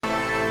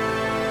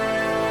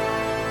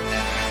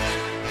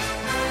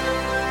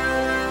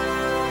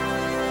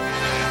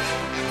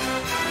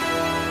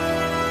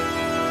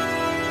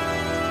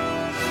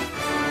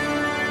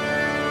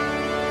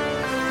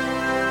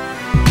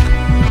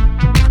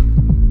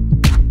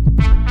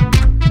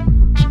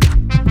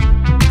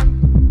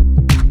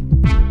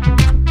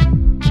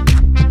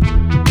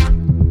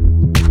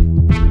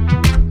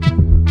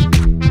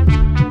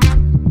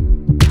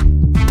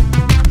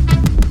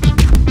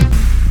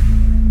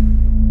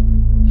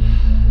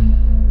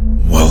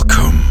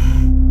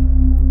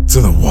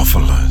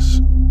Triflers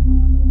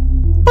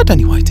by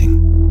Danny Whiting.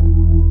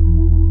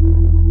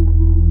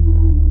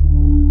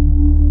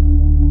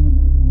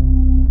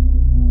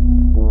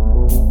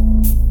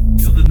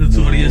 You're the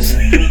notorious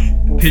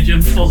pigeon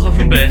fucker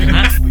from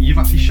Birkenhead. But you've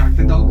actually shagged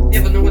the dog.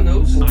 Yeah, but no one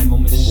knows. My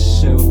mum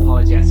is so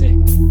apologetic.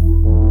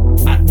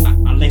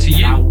 I live To it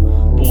you? out,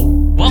 but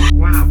What?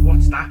 Wow,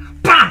 what's that?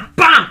 Bam!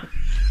 Bam!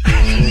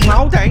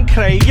 Now then,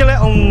 Craig, you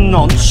little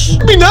nonce.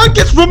 Me nan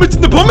gets rummaged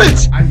in the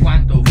bummage. I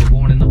wanked over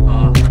one in the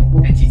park,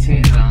 and she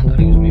turned around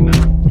and it was me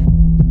man.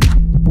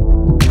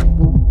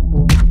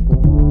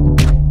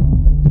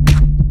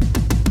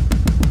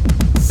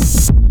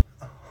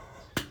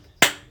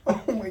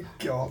 Oh my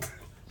god.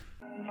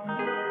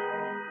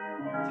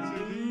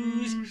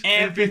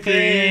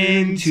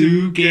 everything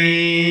to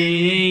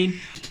gain.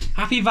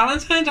 Happy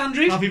Valentine's,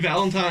 Andrew. Happy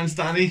Valentine's,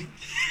 Danny.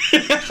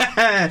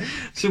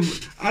 So,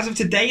 as of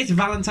today, it's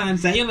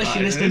Valentine's Day. Unless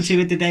you're That listening is. to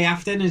it the day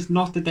after and it's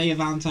not the day of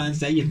Valentine's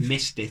Day, you've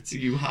missed it.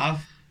 You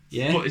have.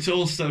 Yeah. But it's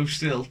also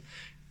still...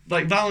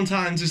 Like,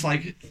 Valentine's is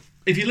like...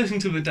 If you listen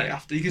to the day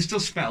after, you can still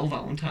smell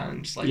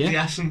Valentine's. Like, Yeah. the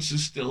essence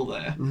is still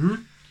there. Mm-hmm.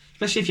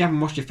 Especially if you haven't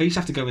washed your face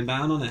after going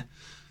down on it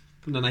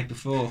from the night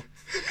before.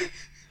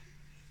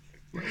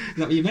 Is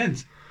that what you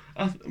meant?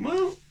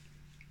 Well,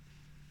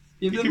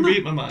 You've you done can that?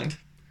 read my mind.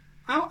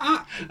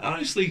 Are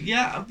Honestly,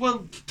 yeah,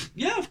 well,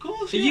 yeah, of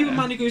course, you a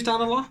man who goes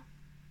down a lot?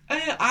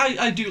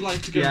 I do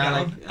like to go Yeah, down.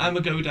 like- I'm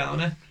a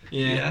go-downer.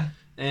 Yeah.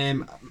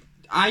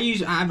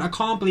 I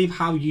can't believe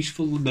how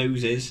useful the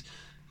nose is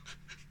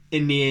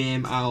in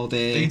the old Are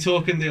you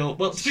talking the old...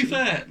 Well, to be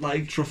fair,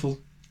 like, truffle.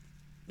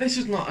 this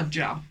is not a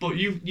jab, but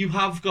you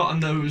have got a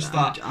nose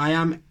that... I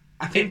am.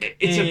 I think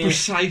It's a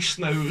precise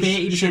nose,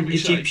 should 30% we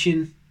say.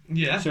 Egyptian.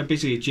 Yeah. So I'm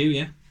basically a Jew.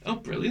 Yeah. Oh,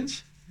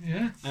 brilliant.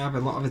 Yeah. I have a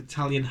lot of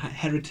Italian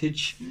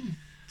heritage.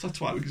 So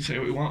that's why we can say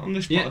what we want on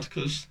this Yeah. pod,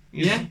 because...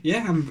 Yeah.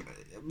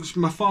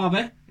 My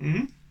father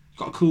Mm-hmm.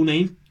 got a cool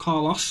name,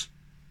 Carlos.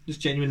 His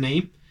genuine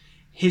name.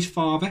 His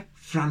father,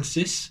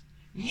 Francis.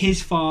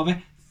 His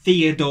father,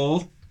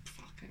 Theodore.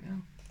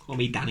 Fucking Call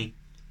me Danny.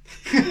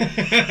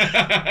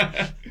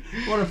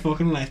 What a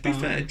fucking To be letdown.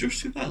 fair,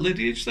 just through that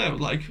lineage though,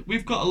 like,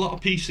 we've got a lot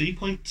of PC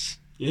points.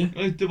 Yeah.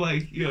 The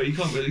way, you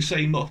can't really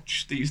say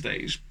much these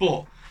days,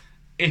 but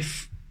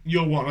if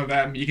you're one of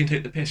them, you can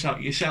take the piss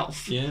out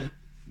yourself. Yeah.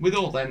 With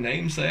all their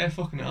names there,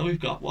 fucking hell, we've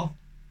got, what,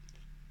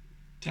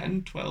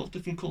 10, 12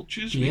 different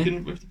cultures Yeah. we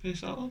can rip the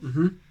piss out of.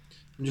 Mm-hmm.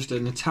 I'm just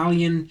an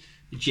Italian,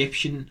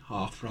 Egyptian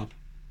heartthrob.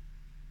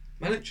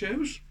 And it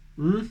shows.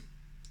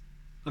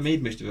 I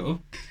made most of it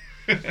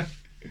up.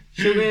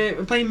 So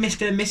we're playing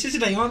Mr. and Mrs.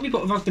 today, aren't we?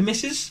 But without the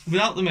Mrs.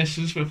 Without the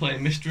missus, we're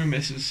playing Mr. and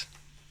Mrs.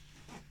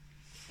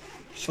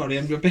 Sorry,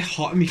 I'm a bit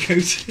hot in my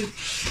coat.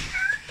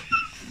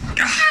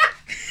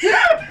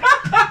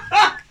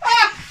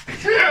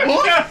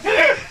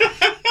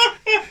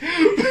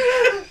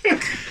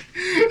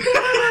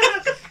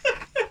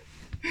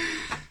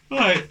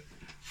 Right,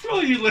 for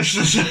all you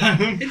listeners at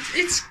home,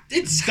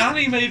 It's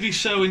Danny may be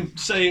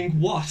saying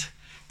what,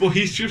 but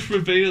he's just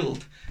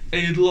revealed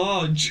a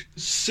large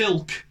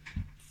silk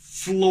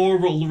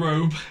floral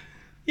robe.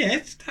 yeah,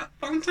 it's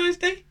Valentine's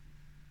Day.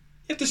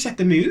 You have to set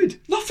the mood.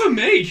 Not for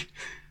me.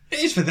 It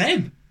is for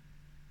them.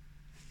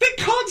 They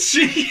can't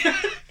see.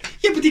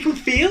 Yeah, but they can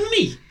feel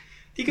me.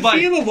 You can Right.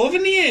 feel the love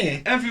in the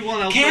air.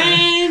 Everyone else there.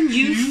 Can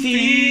you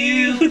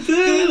feel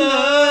the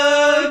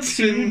love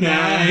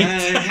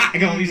tonight? I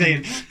got what you're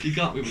saying. You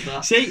got me with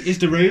that. See, it's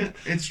the robe.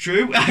 It's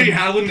true.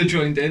 I wouldn't have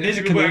joined in. It's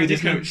If a you were wearing Komodo, your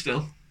isn't it? coat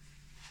still.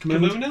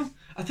 Kimono. Kimono?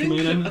 I think.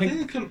 Kimono, I I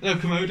think. No,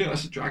 Komodo.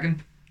 That's a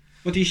dragon.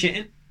 What are you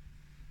shitting?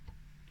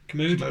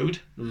 Commode? Commode.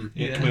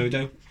 Yeah, Yeah.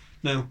 Komodo.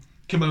 No,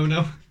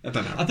 Kimono. I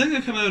don't know. I think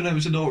a kimono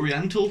is an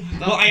oriental.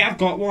 Well, I have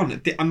got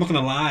one. I'm not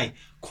going to lie.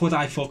 Could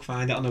I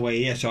find it on the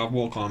way here? So I've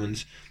wore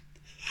Commons.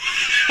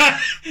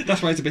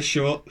 That's why it's a bit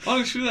short.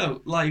 Honestly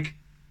though, like,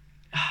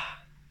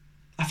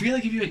 I feel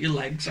like if you get your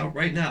legs out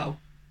right now,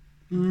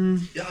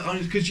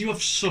 because you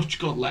have such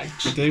good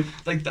legs. I do.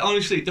 Like,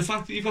 honestly, the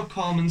fact that you've got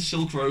Carmen's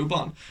silk robe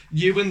on,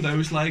 you and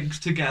those legs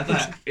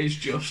together is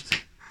just,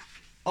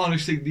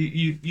 honestly,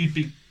 you'd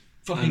be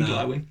fucking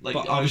glowing. Like,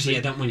 But obviously,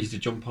 I don't want you to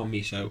jump on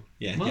me, so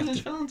yeah. Well, you have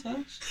it's to.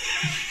 Valentine's.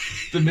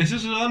 The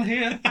missus are on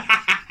here.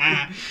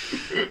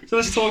 So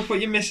let's talk about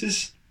your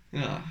missus.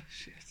 Ah,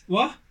 shit.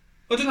 What?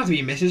 Oh, it doesn't have to be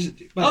your missus.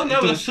 Well, Oh no,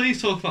 it let's does.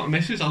 please talk about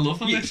missus. I love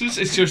my Yeah. missus.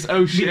 It's just,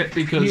 oh shit,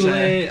 because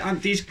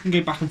And these can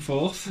go back and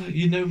forth.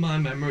 you know my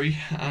memory,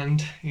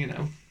 and you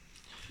know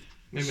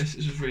my missus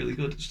is really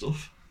good at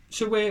stuff.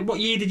 So, what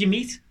year did you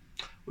meet?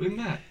 We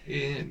met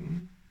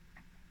in...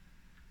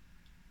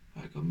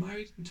 I got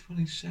married in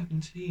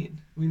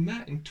 2017. We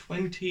met in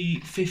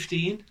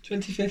 2015.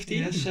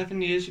 2015. Yeah,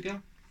 7 years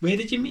ago. Where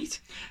did you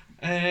meet?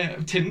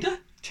 Tinder?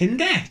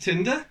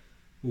 Tinder.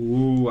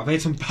 Ooh, I've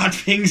heard some bad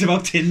things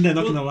about Tinder.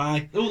 Not gonna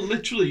lie. Oh,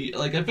 literally,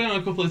 like, I've been on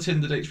a couple of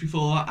Tinder dates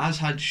before, as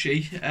had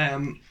she.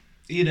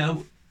 You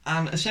know,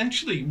 and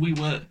essentially we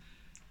were...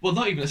 Well,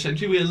 not even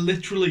essentially, we were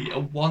literally a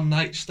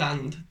one-night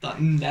stand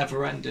that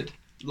never ended.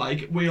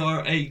 Like, we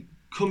are a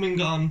coming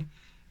on...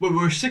 Well,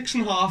 we're a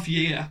 6.5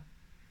 year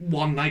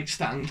one night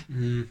stand.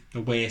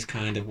 The worst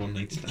kind of one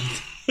night stand.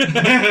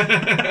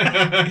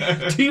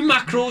 2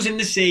 mackerels in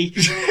the sea,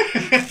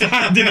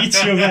 finding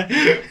each other.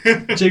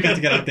 Jake had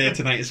to get out there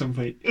tonight at some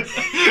point.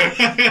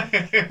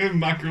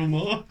 Mackerel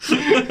more.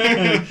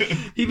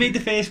 He made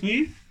the first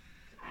move.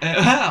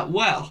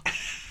 Well,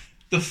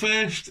 the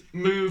first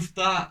move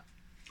that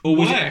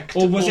worked,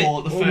 or was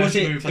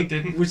it move that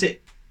didn't. Was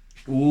it?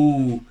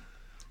 Ooh,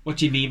 what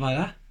do you mean by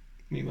that?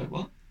 Mean by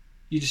what?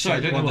 You just Sorry, I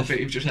said don't know one what bit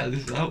you've just had.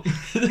 This is out.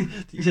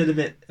 You said a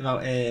bit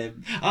about who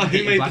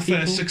hating made the black first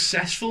people.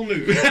 successful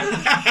move? Do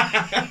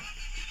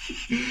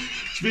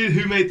you mean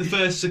who made the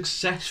first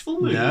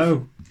successful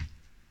move?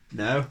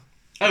 No.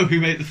 Oh, who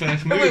made the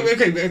first move?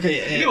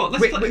 Okay. You know what,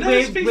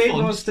 let's be where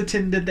fun. was the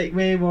Tinder date?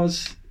 Where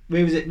was it?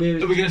 Where was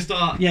Are we going to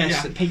start?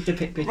 Yes, Yeah. paint the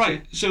picture.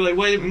 Right, so like,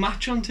 where did we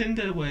match on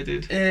Tinder? Where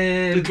did... do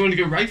you want to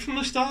go right from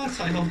the start?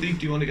 Like, how deep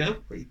do you want to go?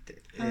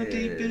 How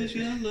deep is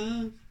your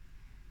love?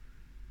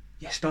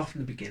 Yeah, start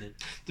from the beginning.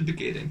 The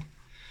beginning.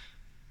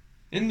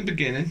 In the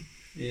beginning.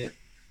 Yeah.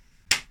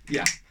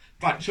 Yeah.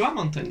 Right, so I'm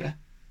on Tinder.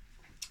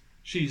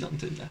 She's on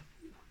Tinder.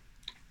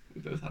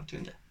 We both have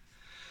Tinder.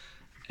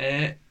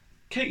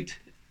 Kate,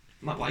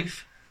 my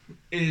wife,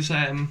 is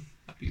my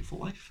beautiful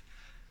wife,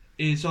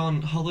 is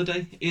on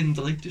holiday in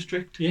the Lake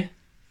District. Yeah.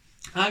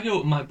 I go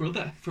with my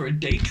brother for a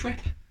day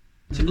trip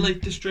to the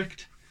Lake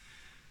District,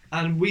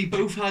 and we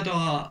both had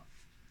our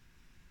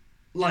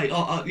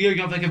you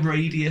have like a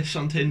radius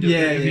on Tinder.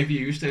 If you've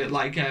used it,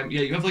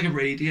 you have like a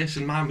radius,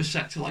 and mine was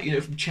set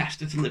to from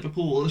Chester to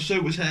Liverpool, and so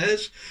was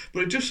hers.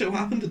 But it just so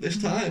happened at this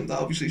time that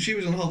obviously she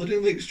was on holiday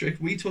in the Lake District.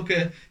 We took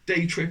a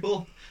day trip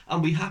up,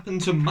 and we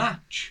happened to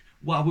match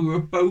while we were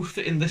both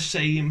in the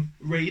same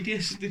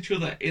radius as each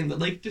other in the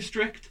Lake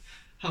District.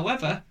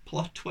 However,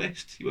 plot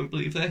twist, you won't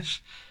believe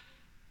this.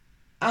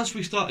 As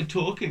we started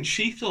talking,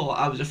 she thought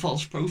I was a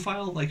false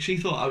profile. Like, she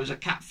thought I was a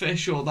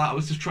catfish, or that I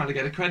was just trying to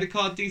get her credit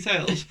card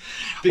details.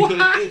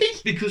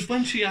 Because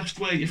when she asked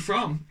where you're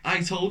from,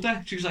 I told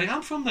her. She was like,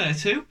 I'm from there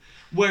too.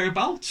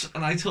 Whereabouts?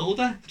 And I told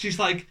her. She's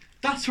like,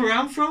 that's where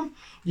I'm from.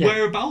 Yeah.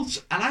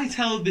 Whereabouts? And I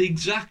tell her the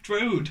exact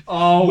road.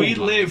 Oh, we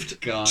lived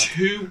God.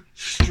 2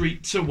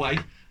 streets away.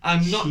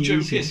 I'm not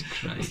Jesus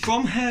joking. Christ.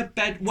 From her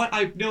bed,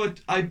 I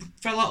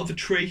fell out of a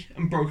tree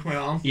and broke my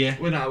arm. Yeah.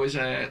 When I was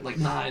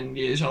 9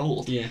 years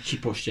old. Yeah, she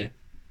pushed you.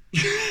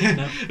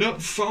 No,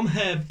 from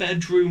her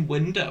bedroom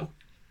window,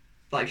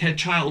 like her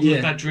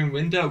childhood bedroom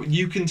window,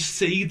 you can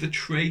see the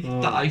tree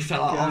that I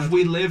fell out of.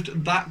 We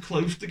lived that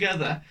close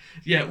together,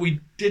 yet we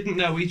didn't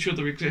know each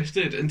other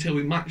existed until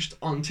we matched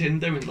on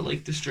Tinder in the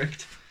Lake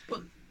District.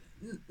 But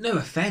no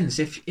offence,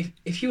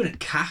 if you were a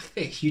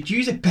catfish, you'd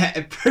use a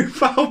better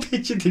profile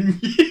picture than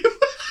you.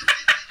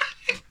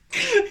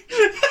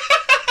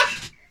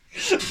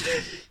 I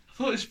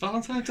thought it was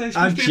Valentine's Day.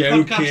 I'm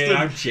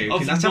joking.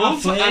 Of That's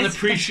love how I and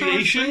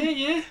appreciation.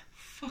 Yeah.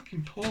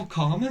 Fucking poor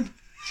Carmen.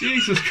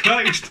 Jesus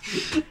Christ.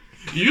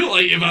 You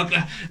like you've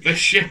had the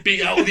shit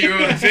beat out of you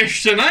on a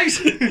fish tonight.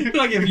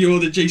 Like if you're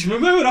the Jason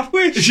Momoa off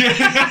Wish. You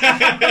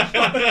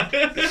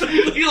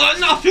like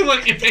nothing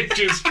like your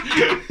pictures.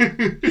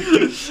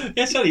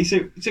 Yeah, sorry.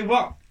 So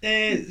what?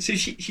 So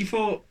she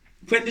thought.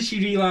 When did she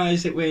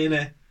realise that we're in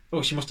a?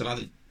 Oh, she must have had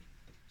it.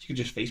 She could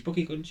just Facebook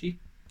it, couldn't she?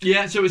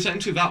 Yeah, so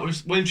essentially that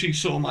was when she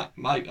saw my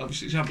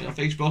obviously she had me on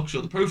Facebook,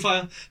 saw the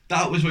profile.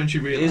 That was when she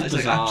realised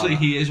actually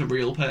he is a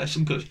real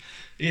person, because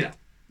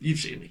you've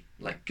seen me.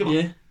 Like, come on.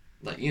 Yeah.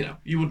 Like,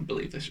 you wouldn't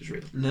believe this is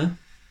real. No.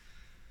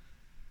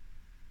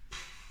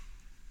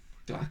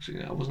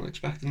 Actually, I wasn't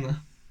expecting that.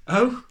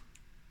 Oh.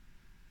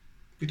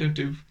 We don't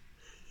do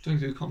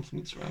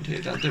compliments around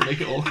here, Dad. Don't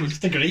make it awkward.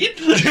 Just agreeing.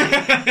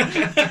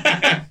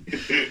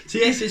 So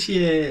yes,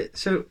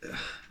 so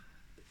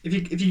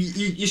if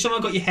you somehow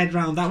got your head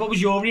round that, what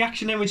was your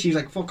reaction then when she was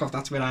like, "Fuck off,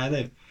 that's where I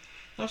live"?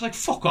 I was like,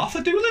 "Fuck off,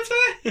 I do live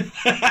there."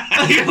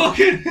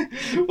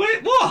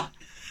 Wait, what?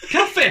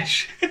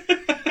 Catfish.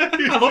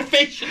 I love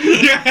fish.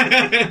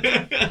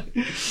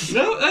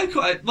 No,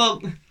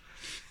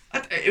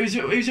 it was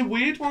a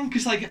weird one,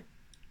 because like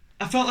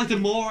I felt like the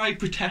more I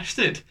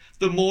protested,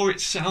 the more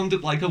it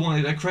sounded like I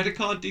wanted her credit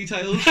card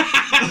details.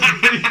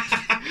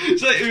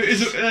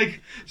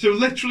 So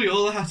literally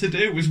all I had to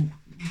do was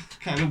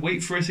kind of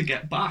wait for her to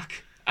get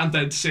back, and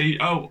then see,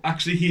 oh,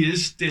 actually he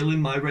is still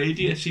in my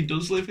radius. He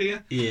does live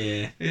here.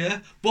 Yeah.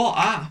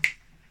 But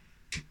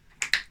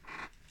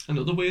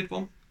another weird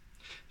one.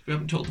 We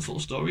haven't told the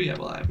full story yet.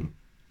 Well, I haven't.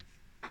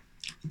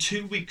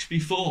 2 weeks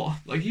before,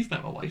 like, you've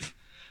met my wife.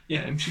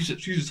 Yeah, she's a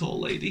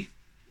tall lady.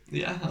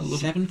 Yeah, I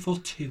love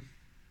 7'2".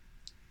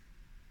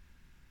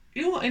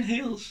 You know what? In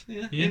heels,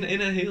 yeah.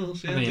 In her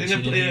heels, yeah. In her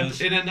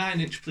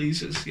 9-inch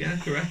pleasers, yeah,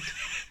 correct.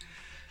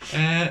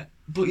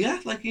 But yeah,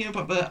 like,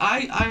 but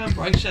I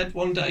remember I said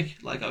one day,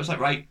 like, I was like,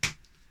 right,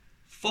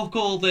 fuck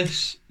all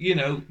this,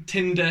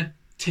 Tinder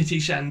titty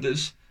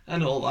senders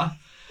and all that.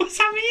 What's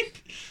that mean?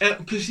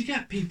 Because you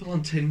get people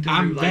on Tinder.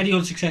 I'm very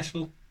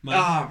unsuccessful.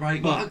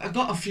 Right. Well, I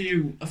got a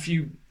few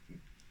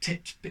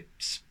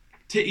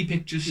titty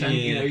pictures sent.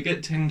 Yeah. You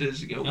get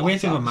Tinders. You go. I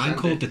went to a man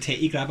called the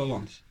Titty Grabber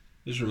once.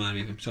 Just remind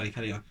me of him. Sorry,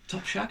 carry on.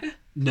 Top shagger?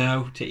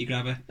 No, titty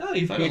grabber. No,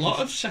 you've had a lot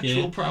of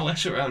sexual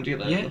prowess around you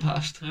then in the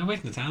past. I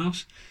worked in the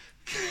townhouse.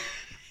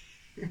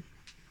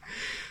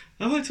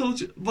 Have I told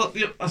you? Well,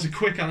 as a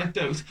quick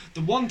anecdote,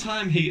 the one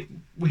time he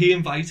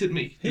invited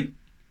me. Who?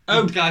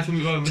 The guy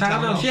from the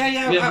townhouse.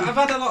 Yeah. I've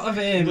had a lot of.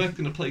 Worked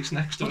in a place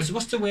next to it.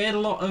 What's the word? A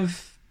lot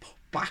of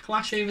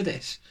backlash over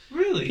this.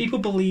 Really? People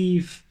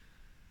believe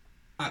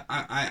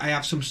I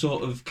have some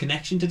sort of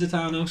connection to the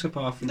townhouse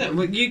apart from...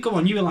 No, you go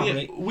on, you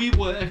elaborate. Yeah, we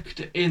worked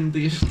in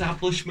the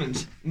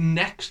establishment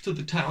next to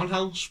the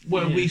townhouse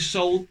where we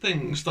sold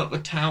things that the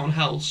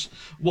townhouse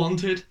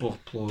wanted.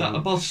 Butt plug.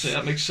 That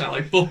makes it sound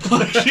like butt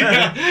plugs.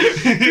 Yeah.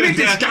 You make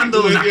this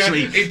scandalous,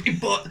 actually.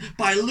 But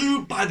by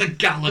lube by the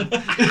gallon.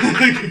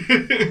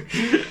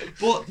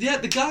 But yeah,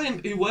 the guy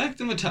who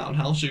worked in the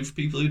townhouse, who for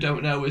people who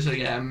don't know is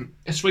a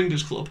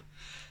swingers club.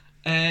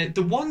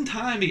 The one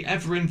time he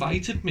ever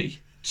invited me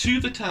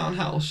to the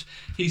townhouse,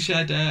 he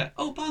said,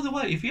 "Oh, by the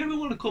way, if you ever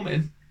want to come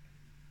in,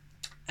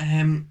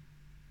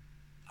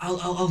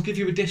 I'll give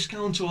you a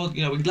discount, or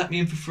let me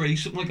in for free,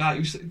 something like that." He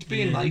was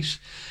being nice,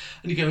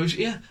 and he goes,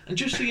 "Yeah, and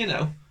just so you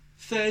know,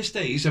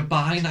 Thursday's a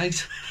buy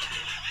night."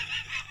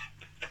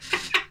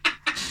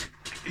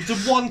 The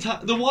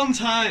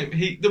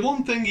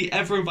one thing he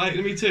ever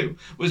invited me to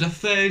was a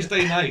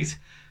Thursday night,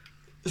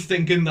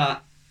 thinking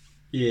that.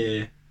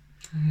 Yeah.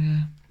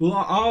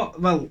 Well,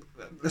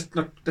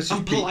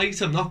 I'm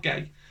polite, I'm not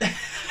gay.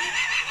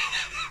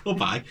 Oh,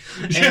 bye.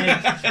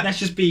 Let's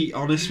just be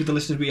honest with the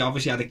listeners. We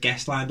obviously had a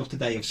guest lined up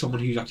today of someone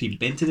who's actually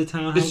been to the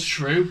townhouse. It's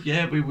true,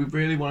 yeah. We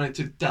really wanted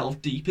to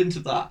delve deep into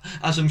that,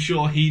 as I'm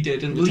sure he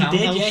did in the townhouse.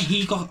 He did, yeah.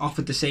 He got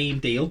offered the same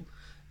deal.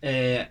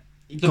 The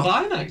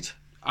buy night?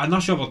 I'm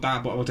not sure about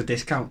that, but about the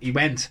discount. He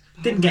went,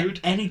 didn't get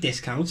any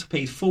discounts,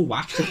 paid full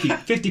whack,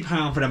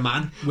 £50 for a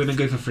man, women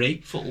go for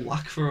free. Full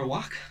whack for a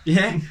whack?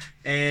 Yeah.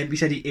 He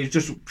said it was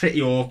just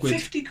pretty awkward.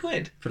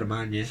 £50? For a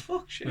man, yeah.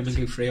 Fuck shit. Women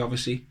go free,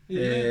 obviously.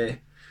 Yeah.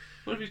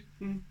 What have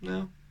you...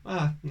 No.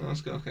 No,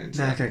 it's got okay.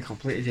 No, I can't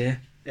completed,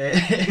 yeah.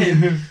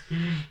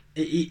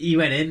 He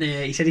went in,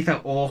 he said he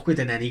felt awkward,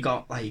 and then he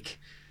got, like...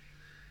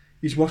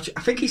 He was watching...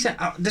 I think he said...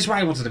 this is why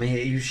I wanted him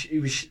here. He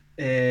was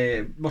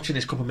watching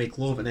this couple make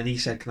love, and then he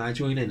said, "Can I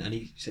join in?" And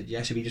he said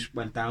yes. So he just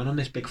went down on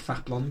this big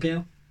fat blonde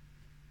girl.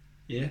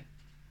 Yeah,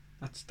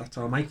 that's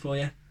our mic for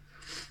you.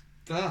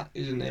 That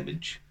is an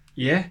image.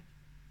 Yeah,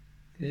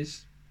 it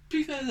is. To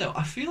be fair though,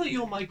 I feel like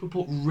your mic would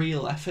put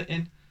real effort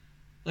in.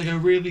 Like, I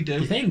really do.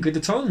 You think with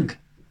the tongue?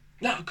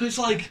 No, because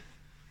like,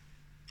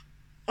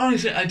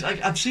 honestly,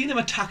 I've seen him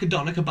attack a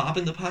doner kebab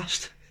in the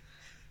past.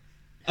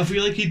 I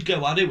feel like he'd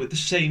go at it with the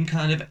same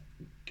kind of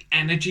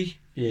energy.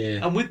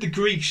 Yeah. And with the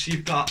grease,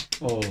 you've got.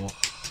 Oh.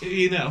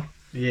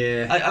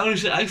 Yeah.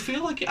 I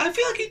feel like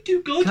he'd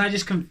do good. Can I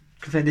just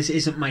confirm this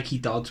isn't Mikey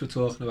Dodds we're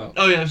talking about?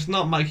 Oh yeah, it's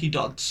not Mikey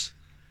Dodds.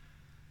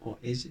 Or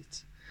is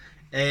it?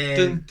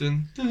 Dun,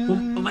 dun, dun. Well,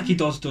 Mikey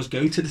Dodds does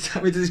go to the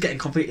time. It's getting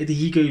complicated.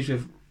 He goes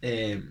with.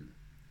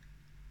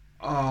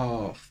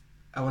 I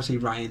want to say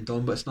Ryan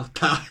Dunn, but it's not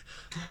that.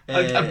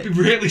 I'd be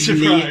really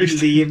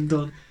surprised. Liam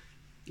Dunn.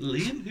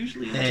 Liam? Who's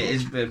Liam?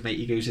 His mate,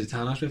 he goes to the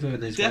townhouse with him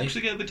and his They wife.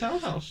 actually go to the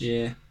townhouse?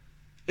 Yeah.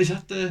 Is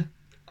that the...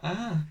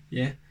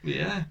 Yeah.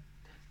 Yeah.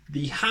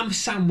 The ham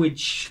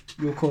sandwich,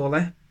 we'll call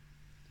it.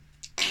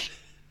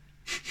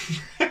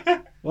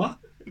 What?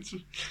 It's a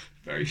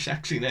very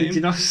sexy name. Did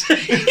you not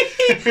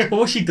say?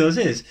 What she does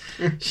is,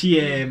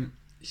 she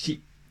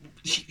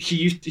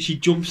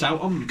jumps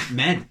out on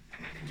men.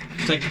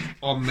 It's like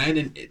on men,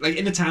 and like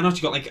in the townhouse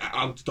you got like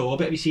outdoor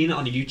bit. Have you seen it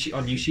on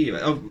YouTube?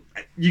 Oh,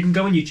 you can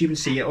go on YouTube and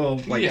see it all,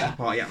 like the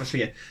party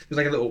atmosphere. There's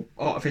like a little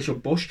artificial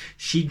bush.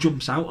 She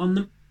jumps out on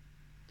them.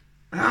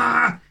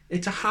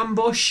 It's a ham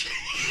bush.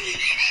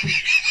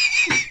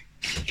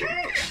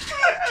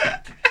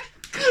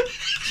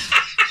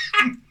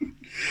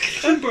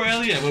 Remember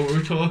earlier when we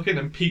were talking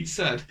and Pete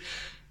said,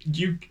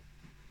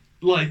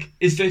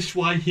 is this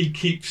why he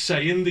keeps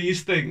saying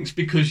these things?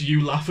 Because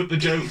you laugh at the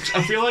jokes.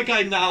 I feel like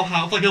I now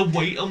have like a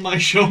weight on my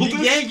shoulders.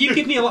 Yeah, you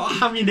give me a lot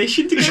of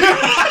ammunition to go.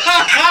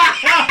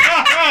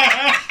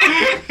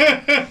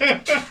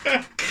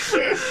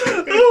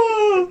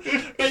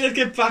 Right, let's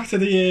get back to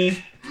the...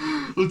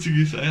 What did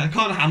you say? I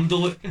can't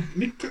handle it.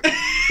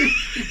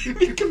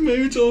 My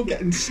mood's all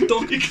getting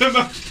stuck. You come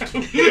out.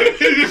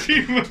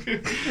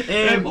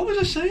 What was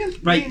I saying?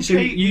 Right, so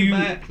you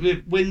met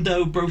with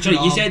window broken. Sorry,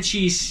 arm. you said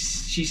she's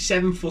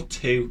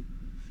 7'2".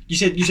 You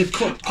said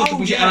cut the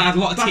bush, yeah. and I had a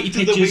lot of titty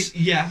pictures.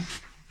 Yeah.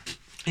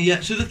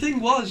 So the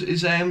thing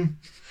is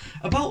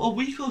about a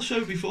week or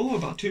so before,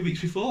 about 2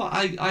 weeks before,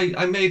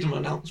 I made an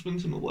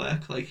announcement in my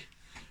work, like,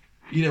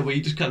 where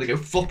you just kind of go,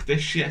 fuck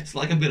this shit,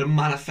 like I'm going to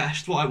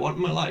manifest what I want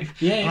in my life.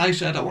 Yeah. And I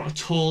said I want a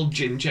tall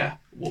ginger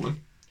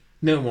woman.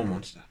 No one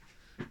wants that.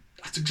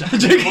 That's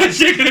exactly what I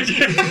said.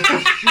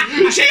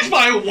 She's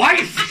my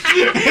wife!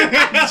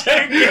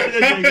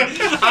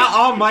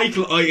 Our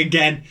Michael,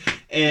 again,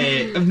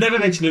 I've never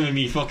mentioned him in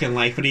my fucking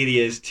life, but here he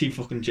is, 2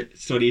 fucking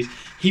studies.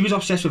 He was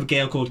obsessed with a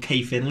girl called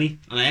Kay Finley,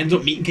 and I ended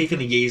up meeting Kay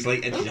Finley years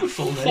later, and she's a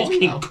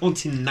fucking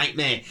cunting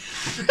nightmare.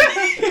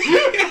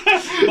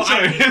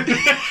 Sorry.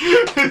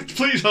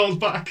 Please hold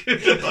back.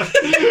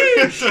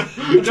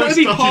 I'm trying to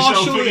be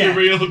partial here.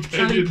 Real Trying to be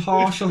opinion.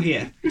 partial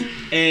here.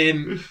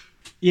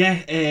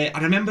 I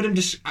remember him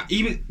just.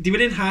 They were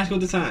in high school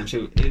at the time,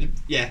 so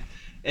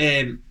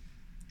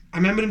I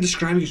remember him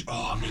describing. He goes,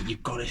 "Oh mate,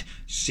 you've got to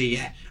see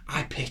it.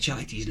 I picture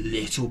like these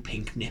little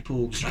pink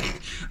nipples, right,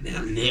 and then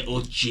a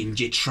little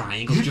ginger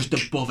triangle just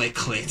above her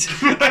clit.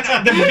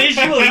 The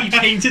visual he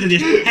painted of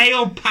this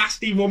pale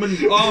pasty woman.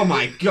 Oh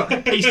my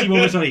god, pasty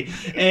woman. Sorry,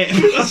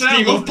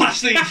 I love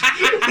pasties.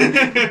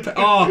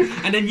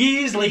 and then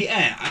years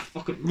later,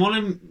 one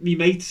of my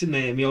mates in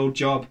my old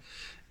job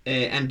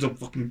ended up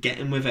fucking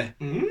getting with her,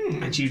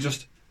 and she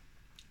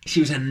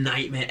was a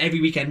nightmare. Every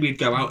weekend we'd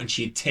go out and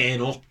she'd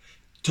turn up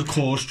to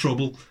cause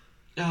trouble.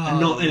 And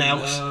nothing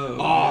else.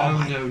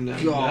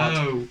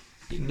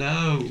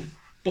 No.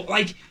 But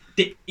like,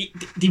 they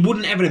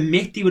wouldn't ever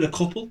admit they were a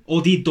couple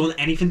or they'd done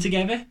anything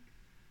together.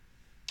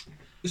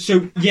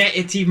 So yeah,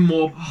 it's even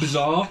more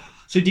bizarre.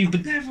 So they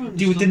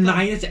would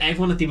deny it to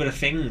everyone that they were a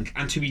thing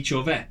and to each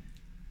other,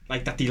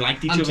 like that they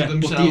liked each other,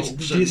 but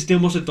they still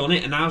must have done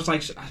it. And I was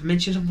like, I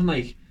mentioned something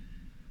like,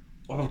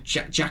 "Oh,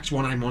 Jack's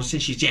one-eyed monster."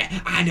 And she's,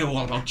 "Yeah, I know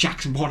all about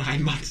Jack's one-eyed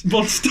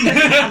monster."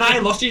 And I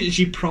lost it, and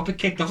she proper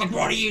kicked off like,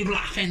 "What are you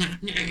laughing at?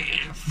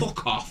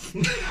 Fuck off,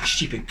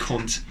 stupid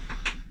cunt."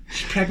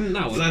 She's pregnant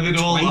now. Let it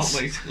all twice.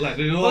 out, mate. Let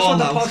it all That's what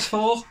the out. pod's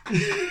for.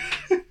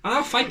 And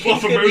I'll fight Well,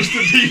 for most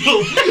of the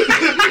people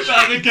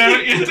that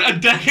had it a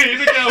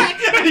decade ago.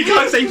 And you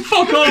can't say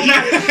fuck off.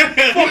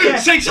 Fuck it.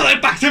 Say something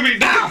back to me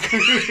now.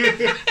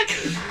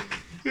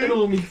 You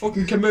know me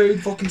fucking commode,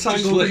 fucking Just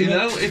to tangled. let you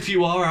know, if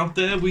you are out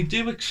there, we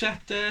do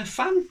accept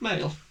fan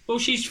mail. Well,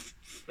 she's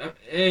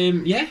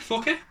yeah,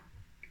 fuck her.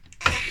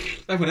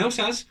 Everyone else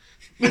has.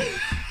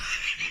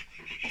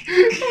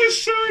 That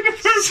was so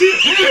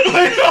inappropriate.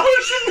 Like, I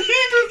was in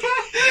need of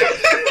that.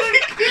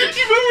 Like,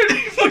 you remember when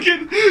he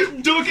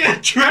fucking dug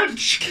a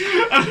trench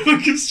and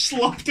fucking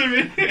slopped her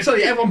in it?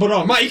 Sorry, everyone but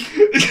our Mike.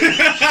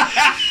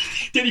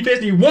 The only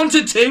person who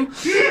wanted to.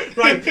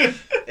 Right.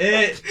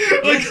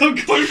 Like how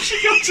close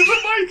she got to the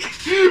mic.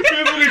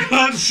 Remember, you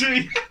can't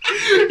see.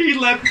 He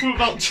leapt from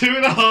about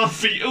 2.5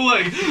 feet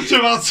away to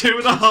about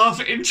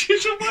 2.5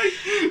 inches away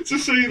to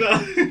see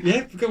that.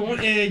 Yeah, go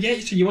on. Yeah,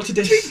 so you wanted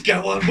this.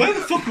 Go on, where the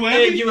fuck were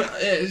we? You were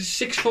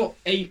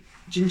 6'8"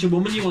 ginger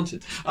woman you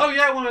wanted. Oh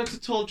yeah, I wanted a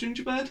tall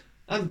gingerbread.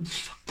 And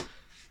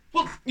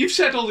well, you've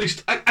said all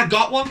these. I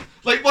got one.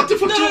 Like, what the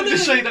fuck do you want me to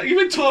say? That you've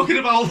been talking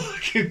about.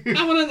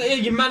 I want to.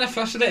 You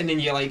manifested it, and then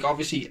you're like,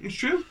 obviously, It's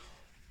true.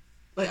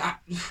 like.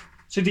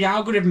 So the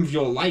algorithm of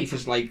your life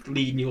is like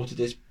leading you up to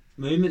this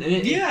moment, isn't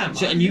it? Yeah,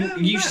 So, man, and yeah,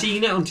 you've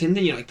seen it on Tinder.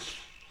 And you're like,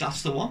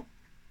 That's the one.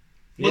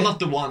 yeah. Well, not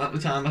the one at the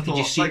time. I thought.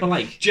 you see her,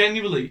 like?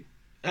 Genuinely.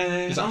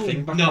 Is that a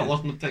thing back No, then? it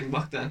wasn't a thing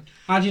back then.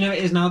 How do you know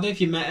it is now? Though,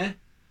 if you met her.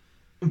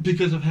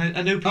 Because I've heard.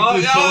 I know people. Oh,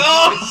 who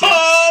talk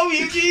about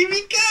it here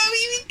we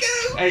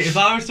go. Hey, if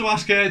I was to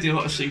ask her, do you know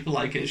what a super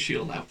like is,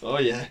 she'll know. Oh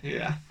yeah.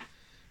 Yeah.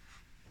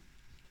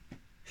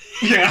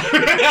 Yeah.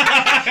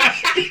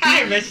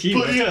 I bet she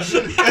But would. yeah.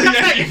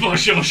 Yeah, you for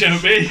sure show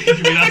me. Give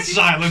me that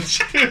silence.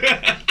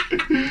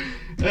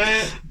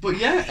 But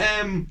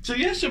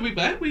yeah, so we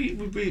met.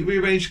 We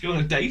arranged to go on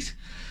a date.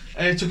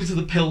 Took her to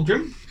the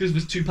Pilgrim because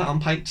there's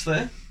 £2 pints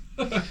there.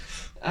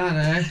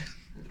 And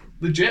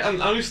legit,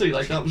 and honestly,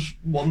 like that was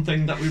one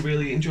thing that we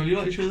really enjoyed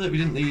about each other. We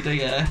didn't need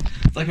a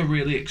like a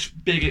really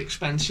big,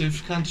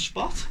 expensive kind of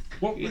spot.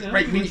 What, You know,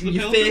 right, we when went to the you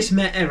Pilgrim. first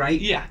met her,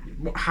 right? Yeah.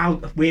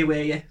 Where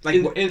were you?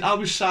 Like, I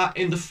was sat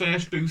in the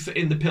first booth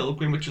in the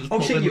Pilgrim, which was a oh,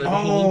 pub shit, in you,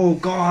 Liverpool. oh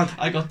God,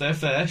 I got there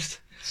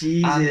first.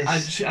 Jesus! And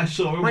I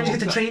saw her. Why did you get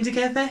the walk train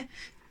together?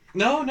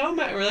 No, I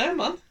met her there,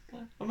 man.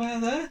 I met her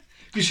there.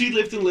 Because she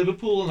lived in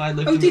Liverpool and I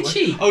lived Oh, in did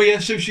she? Oh, yeah,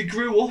 so she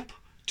grew up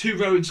 2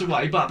 roads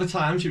away, but at the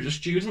time she was a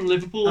student in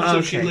Liverpool, Oh, so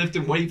okay. she lived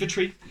in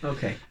Wavertree.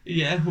 Okay.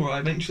 Yeah, where I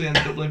eventually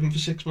ended up living for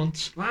 6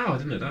 months. Wow, I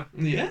didn't know that.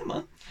 Yeah,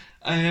 man.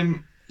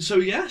 I'm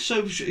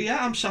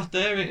sat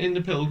there in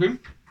the Pilgrim.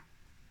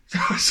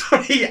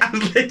 Sorry, I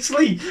was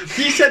literally.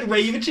 You said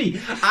Wavertree.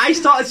 I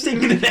started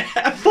singing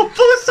a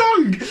football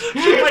song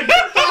from like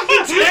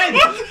 2010.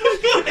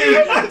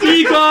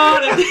 We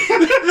got it.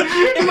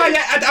 In my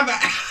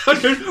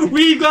head,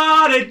 we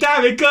got it.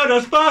 Damn it, got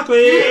us sparkling.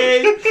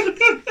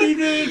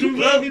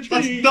 Well,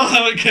 that's not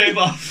how it came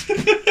off.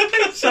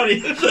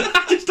 Sorry,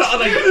 I just started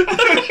like.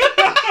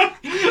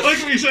 Like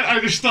what you said, I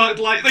just started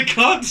like they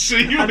can't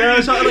see you. I know,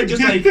 I started like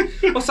just like.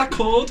 What's that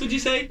called? Would you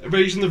say?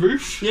 Raising the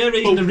roof. Yeah,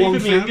 raising the roof. One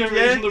of my finger, hand,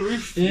 raising the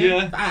roof.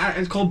 Yeah.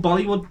 It's called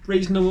Bollywood,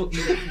 raising the roof.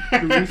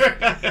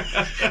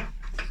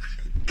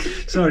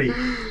 Sorry,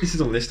 this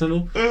is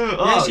unlistenable.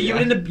 So you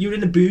were in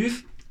the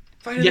booth.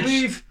 Fighting Yes.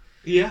 the booth.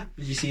 Yeah.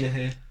 Did you see her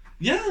here?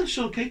 Yeah, I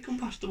saw Kate come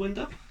past the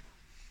window.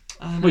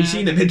 And, Well, you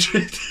seen her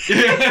midriff.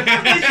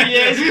 Yeah,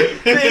 Yeah.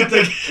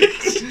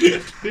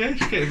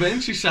 she came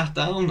in, she sat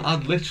down,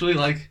 I'd literally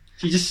like...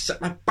 She just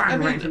sat like bang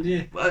right in front of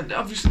you.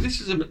 Obviously this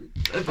is I know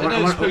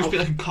it's supposed to be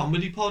like a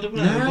comedy pod or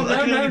whatever, but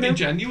I can only be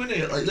genuine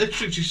here. Like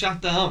literally she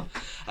sat down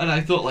and I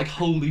thought like,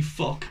 holy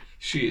fuck,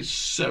 she is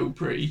so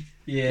pretty.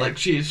 Yeah. Like,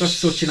 she is got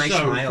such a nice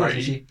so smile, pretty.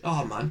 hasn't she?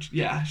 Oh man,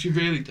 yeah, she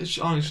really does.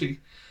 Honestly,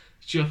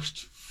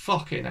 just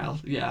fucking hell.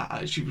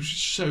 Yeah, she was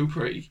just so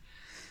pretty.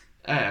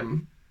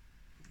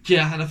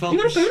 Yeah, and I felt.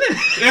 You got a boner?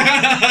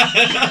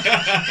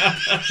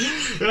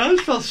 I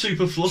just felt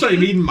super flustered. Sorry,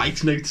 reading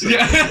Mike's notes.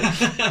 Yeah.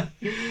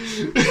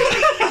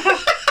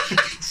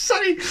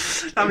 Sorry,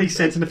 that makes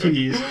sense in a few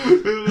years.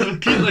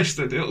 Keep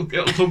listening; it'll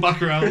come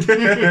back around.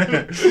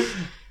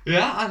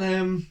 Yeah,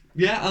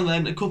 and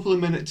then a couple of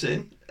minutes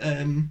in,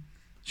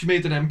 she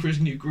made an Emperor's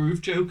New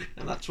Groove joke,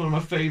 and that's one of my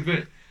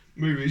favourite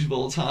movies of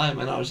all time.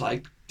 And I was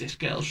like, this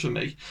girl's for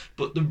me.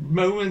 But the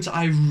moment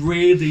I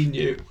really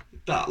knew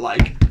that,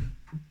 like,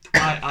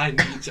 I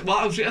need to, well,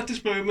 I was at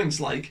this moment,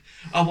 like,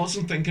 I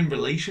wasn't thinking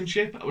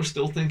relationship, I was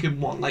still thinking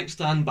one night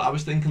stand, but I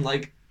was thinking,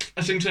 like,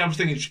 essentially I was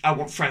thinking I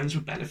want friends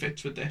with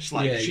benefits with this.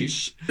 Like,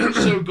 she's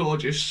so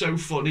gorgeous, so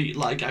funny,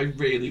 like, I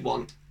really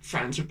want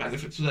friends with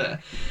benefits with her.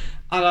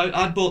 And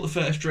I'd bought the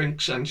first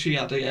drinks, and she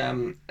had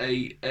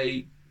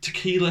a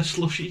tequila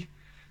slushy.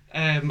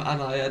 And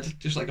I had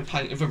just like a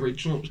pint of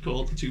original, it was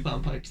called, the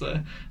 £2 pints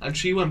there. And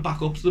she went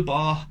back up to the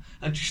bar,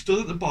 and she stood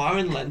at the bar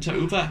and leant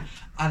over.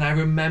 And I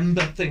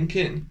remember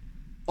thinking,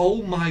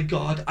 oh my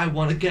God, I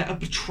want to get a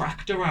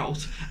protractor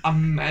out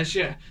and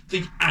measure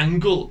the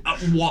angle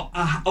at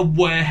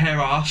where her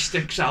arse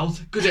sticks out.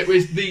 Because it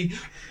was the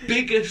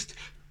biggest,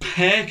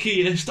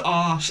 perkiest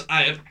arse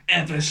I have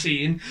ever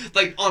seen.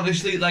 Like,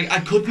 honestly, like, I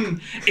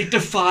couldn't, it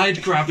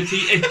defied gravity.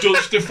 It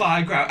does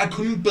defy gravity. I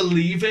couldn't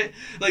believe it.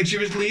 Like, she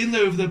was leaning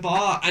over the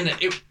bar, and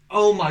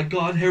oh my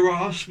God, her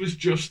arse was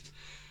just,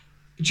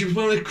 she was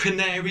wearing a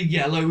canary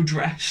yellow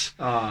dress,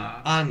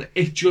 and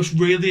it just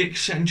really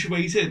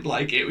accentuated,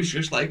 like, it was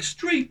just like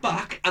straight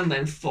back and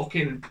then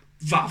fucking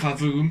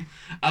va-va-voom,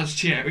 as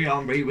Thierry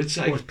Henry would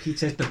say. Or as Pete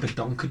says, the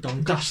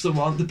badonkadonk. That's the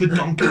one, the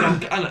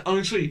badonkadonk. And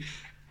honestly,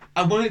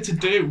 I wanted to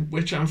do,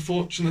 which I'm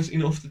fortunate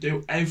enough to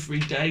do every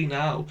day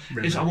now,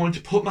 is I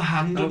wanted to put my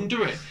hand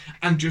under it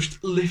and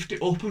just lift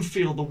it up and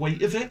feel the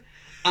weight of it.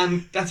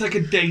 And that's like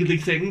a daily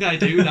thing I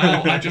do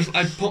now.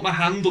 I put my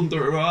hand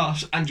under her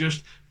arse and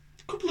just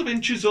a couple of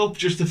inches up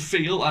just to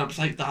feel, and I was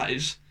like, that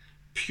is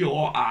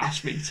pure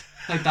ass meat.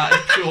 Like, that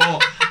is pure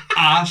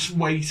ass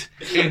weight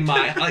in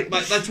my, like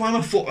that's why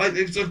my foot, like,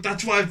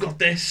 that's why I've got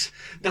this.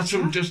 That's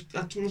what I'm just,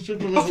 that's my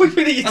little, Oh, wait a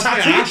minute, that's my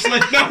ass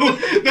lift. No.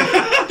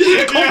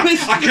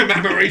 I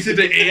commemorated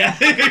it here.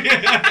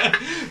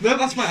 No,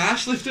 that's my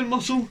ass lifting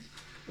muscle.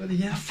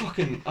 Yeah.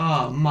 Fucking,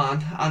 oh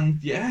man.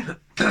 And yeah.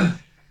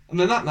 And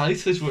then that night,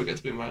 this is where it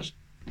gets a bit embarrassed.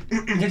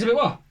 Gets a bit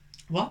what?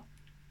 What?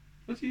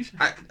 What did you say?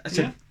 I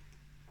said, Yeah.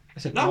 I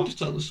said, No, I'm what? just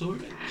telling the story.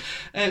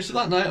 So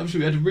that night,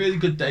 obviously, we had a really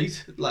good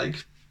date.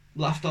 Like,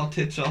 laughed our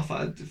tits off.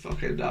 I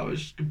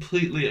was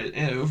completely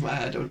over my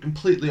head. I was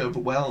completely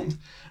overwhelmed.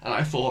 And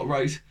I thought,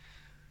 right,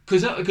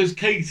 because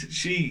Kate,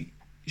 she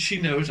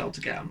knows how to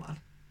get a man.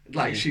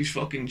 Like, she's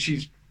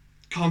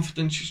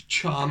confident, she's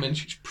charming,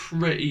 she's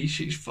pretty,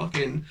 she's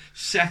fucking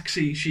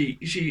sexy,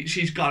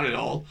 she's got it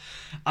all.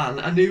 And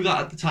I knew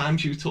that at the time.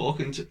 She was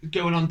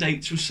going on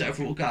dates with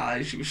several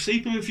guys, she was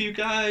sleeping with a few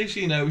guys,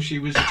 you know, she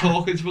was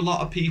talking to a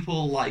lot of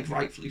people, like,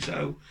 rightfully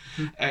so.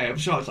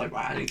 So I was like,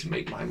 right, I need to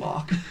make my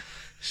mark.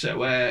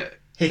 So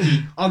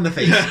Hickey on the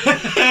face.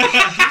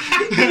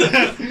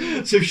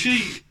 so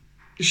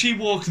she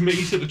walked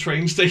me to the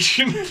train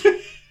station.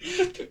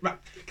 Right.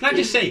 Can I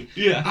just say,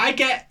 Yeah. I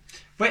get,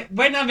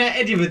 when I met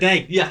her the other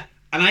day, Yeah.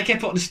 and I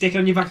kept putting the sticker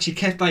on your back, she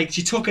kept, like,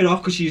 she took it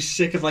off because she was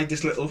sick of, like,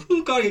 this little,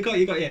 oh, got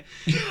you.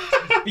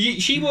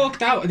 She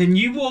walked out, and then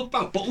you walked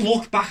back, but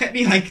looked back at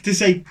me, like, to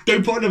say,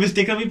 don't put another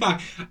sticker on my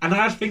back. And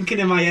I was thinking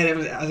in my head,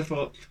 as I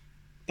thought,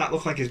 that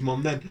looked like his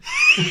mum then.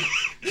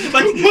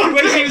 Like,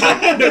 when she was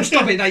like, no,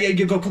 stop it, now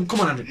you go,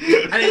 come on, Andrew.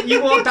 And then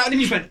you walked out, and then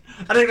you went,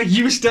 I think, like,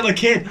 you were still a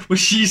kid, but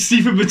she's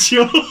super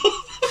mature.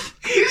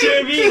 Do you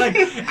know what I mean? Like,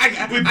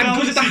 We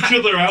balanced each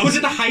other out. Because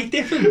of the height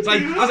difference.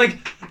 Like, I was like,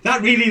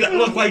 that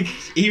looked like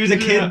he was a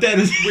kid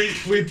then.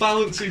 We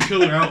balance each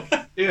other out.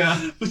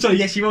 Yeah. Sorry,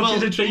 yes, you walked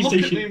to the train look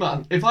station. at me,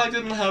 man. If I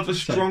didn't have a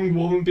strong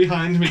woman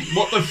behind me,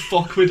 what the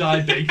fuck would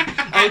I be?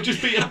 I would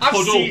just be a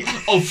puddle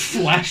of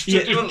flesh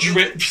that just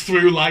drips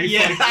through life.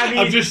 Yeah, like, I mean,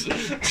 I'm just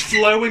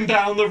flowing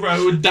down the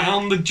road,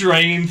 down the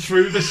drain,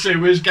 through the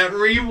sewers, get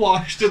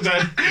re-washed, and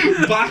then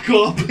back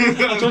up.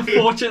 That's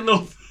unfortunate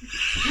enough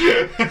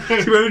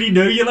to only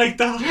know you like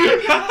that.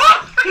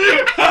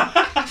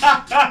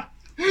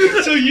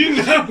 So you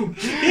know,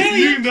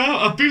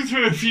 I've been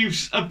through a few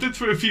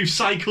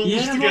cycles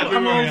to get me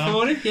I'm where I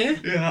all am. for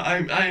it,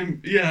 yeah.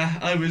 Yeah,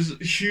 I was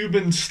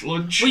human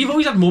sludge. Well, you've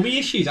always had mummy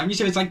issues, haven't you?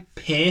 So it's like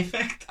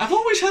perfect. I've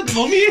always had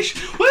mummy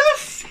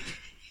issues.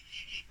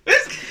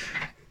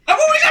 I've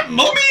always had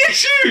mummy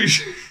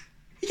issues.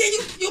 Yeah,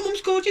 your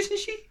mum's gorgeous, isn't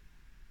she?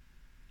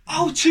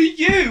 Oh, to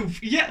you,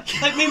 yeah.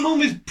 Like, my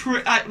mum is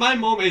my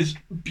mum is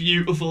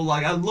beautiful.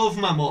 Like, I love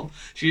my mum.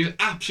 She is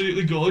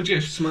absolutely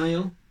gorgeous.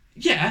 Smile.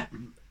 Yeah,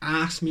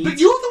 Ass meat. but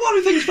you're the one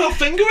who thinks about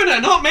fingering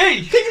her, not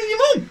me. Fingering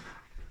your mum.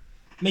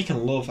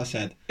 Making love, I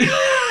said.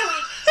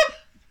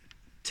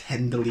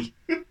 Tenderly.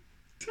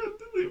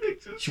 Totally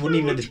makes it She wouldn't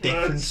even know the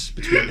difference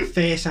between the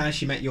first time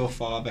she met your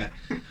father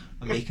and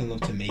making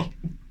love to me.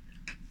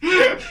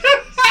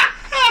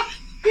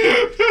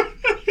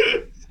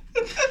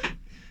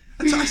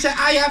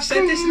 I have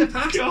said this in the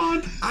past.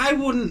 God. I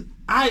wouldn't.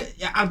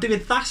 I'll do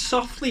it that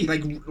softly,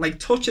 like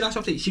touch it that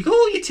softly. She go,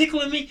 "Oh, you're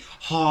tickling me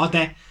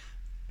harder."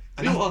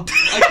 You know what?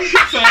 I can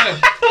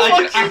confirm. I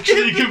can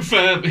actually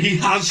confirm he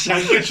has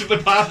said this in the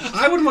past.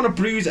 I wouldn't want to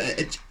bruise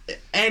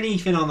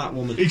anything on that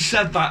woman. He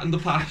said that in the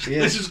past. Yeah.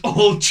 This is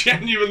all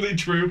genuinely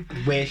true.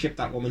 Worship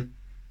that woman.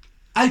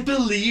 I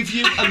believe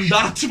you, and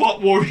that's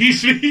what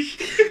worries me.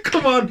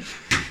 Come on.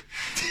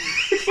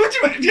 What do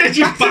you mean? Yeah,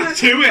 just back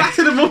to it. Back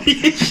to the mummy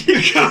issue.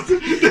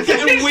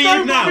 Getting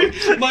weird now.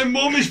 My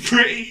mum is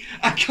pretty.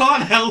 I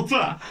can't help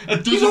her.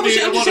 It doesn't mean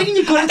I'm just saying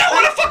you've got I don't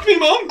want to fuck me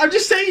mum. I'm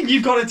just saying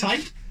you've got a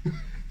type.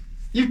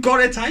 You've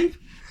got a type.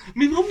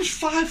 My mum's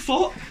 5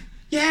 foot.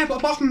 Yeah, but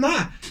apart from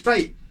that,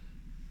 right?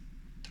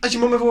 Has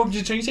your mum ever walked to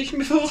the train station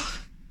before?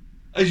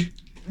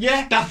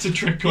 Yeah. That's a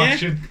trick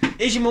question. Yeah.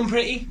 Is your mum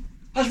pretty?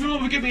 Has my mum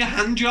ever given me a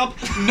hand job?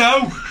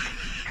 No.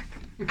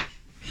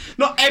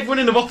 Not everyone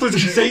in the office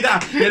can say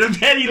that. You're a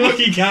very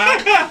lucky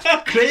guy.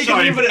 Craig,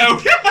 Sorry, remember no.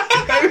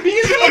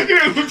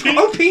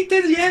 Oh, Pete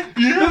did, yeah.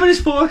 Remember his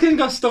forking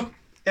got stuck.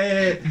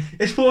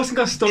 His foreskin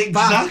got stuck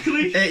back.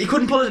 Exactly. He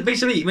couldn't pull it.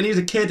 Basically, when he was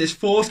a kid, his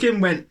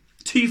foreskin went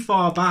too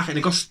far back and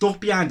it got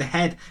stuck behind the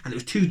head, and it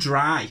was too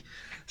dry.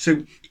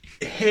 So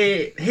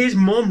his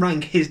mum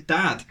rang his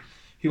dad,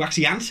 who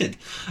actually answered,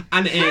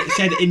 and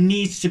said it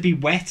needs to be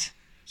wet.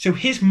 So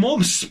his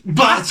mum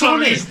spat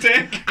on his it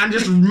dick and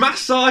just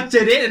massaged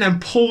it in and then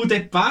pulled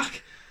it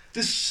back.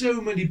 There's so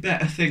many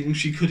better things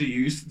she could have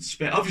used than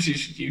spit. Obviously,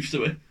 she's used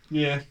to it.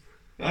 Yeah.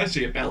 I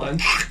see a bell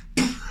end. I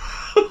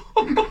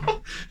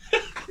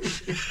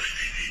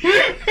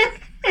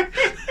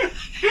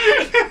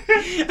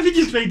think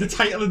he's made the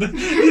title of the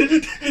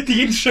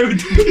intro.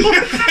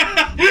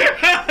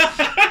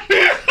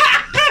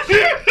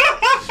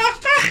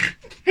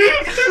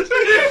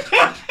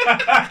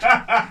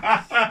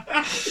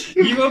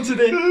 You wanted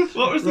it.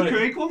 What was the Right.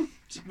 Craig one?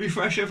 To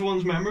refresh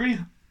everyone's memory.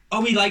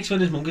 Oh, he likes when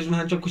his mum gives him a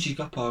hand job because she's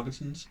got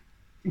Parkinson's.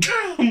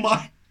 Oh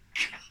my.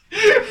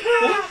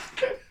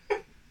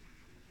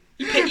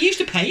 He used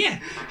to pay her.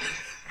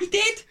 He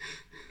did.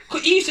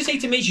 He used to say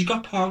to me, she's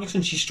got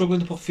Parkinson's, she's struggling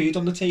to put food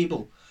on the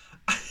table.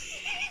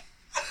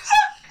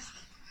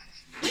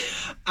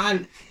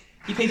 And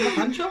he paid her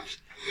hand jobs.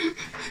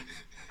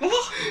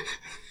 What?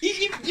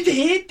 You've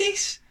heard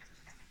this?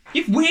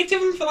 You've worked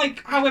with him for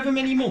like however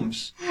many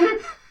months.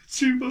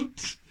 2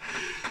 months.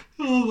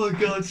 Oh my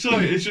god,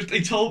 sorry, it's just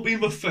he told me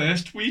in the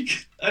first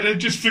week and I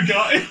just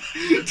forgot it.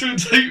 So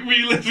it's like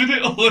reliving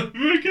it all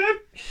over again.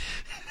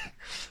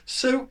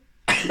 So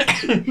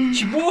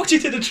she walked you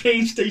to the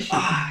train station.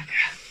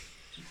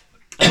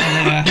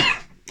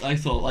 I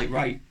thought like,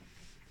 right,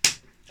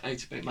 I need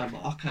to make my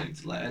mark, I need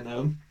to let her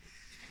know.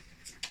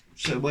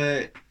 So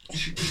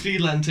she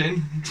leant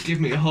in to give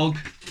me a hug.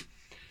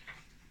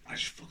 I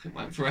just fucking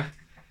went for her.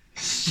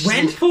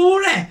 Went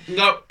for it?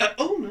 No,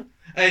 no.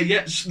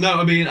 Yes, no,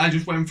 I mean, I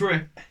just went for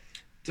it.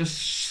 Just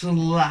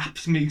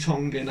slapped me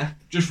tongue in her.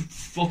 Just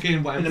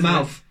fucking went In the for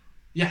mouth? it.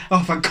 Yeah.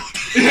 Oh, thank God.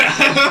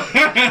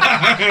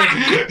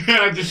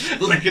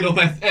 Just licking up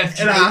her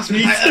And asked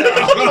me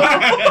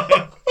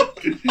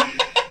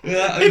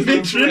yeah, I just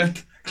went for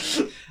it.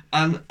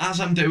 And as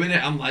I'm doing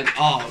it, I'm like,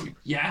 oh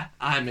yeah,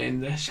 I'm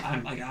in this.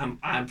 I'm like,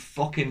 I'm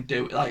fucking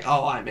doing like,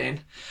 oh, I'm in.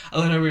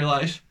 And then I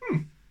realise,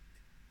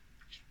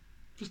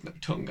 there's no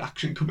tongue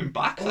action coming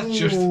back. That's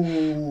just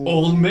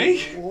all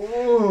me.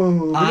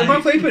 Oh. With the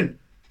mouth open?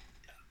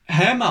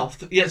 Her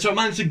mouth. Yeah, so I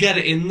managed to get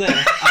it in there.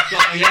 I've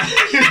got,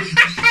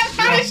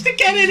 Managed to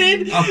get it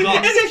in. I've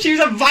got, as if she was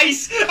a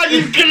vice and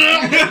you've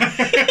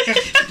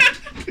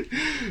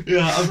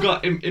yeah, I've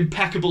got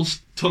impeccable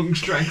tongue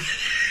strength.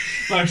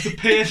 Managed to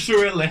pierce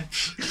through her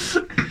lips.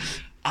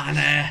 And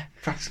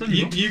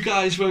you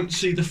guys won't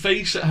see the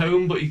face at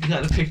home, but you can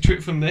kind of picture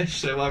it from this.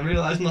 So I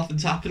realised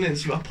nothing's happening.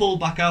 So I pull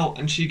back out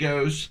and she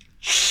goes,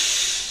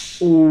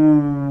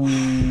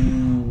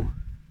 ooh.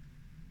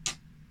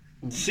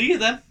 See you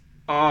then.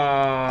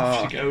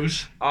 Off she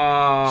goes.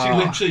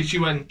 She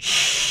went,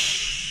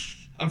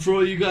 and for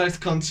all you guys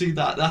can't see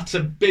that, that's a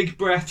big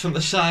breath from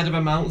the side of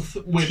her mouth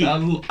with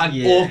an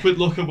awkward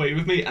look away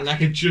with me, and I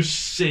could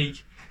just see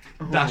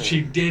that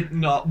she did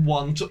not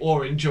want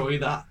or enjoy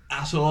that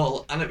at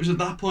all. And it was at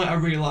that point I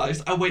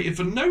realised I waited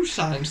for no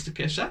signs to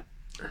kiss her.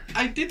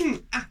 I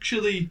didn't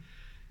actually,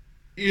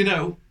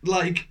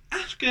 like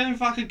ask her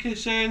if I could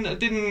kiss her. I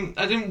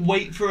didn't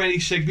wait for any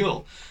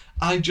signal.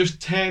 I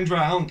just turned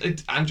round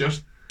and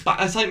just.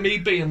 It's like me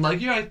being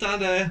like, "You're right,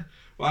 Dad.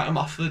 Right, I'm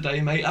off for the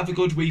day, mate. Have a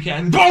good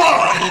weekend." Like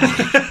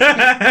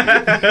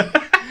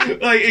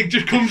it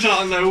just comes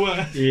out of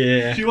nowhere.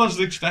 Yeah. She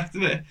wasn't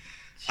expecting it.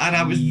 And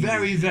I was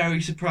very, very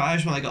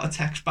surprised when I got a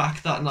text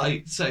back that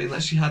night saying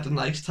that she had a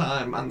nice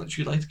time and that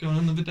she'd like to go on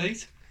another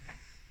date.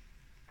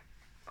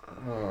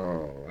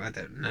 Oh, I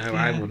don't know. Yeah.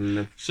 I wouldn't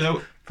have.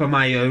 So, For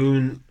my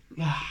own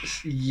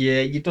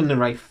Yeah, you've done the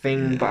right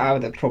thing, but I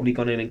would have probably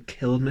gone in and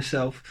killed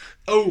myself.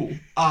 Oh,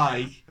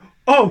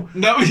 Oh!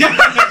 no, yeah.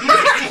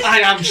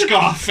 I am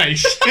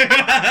Scarface.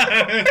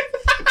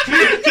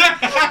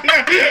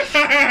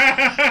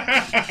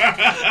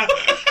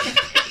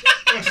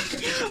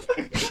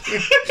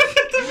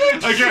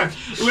 Again,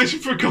 listen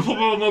for a couple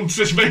more months,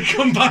 this may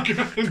come back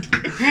around.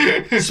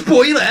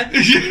 Spoiler!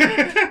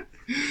 Yeah.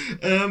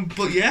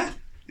 But yeah,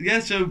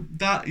 so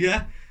that,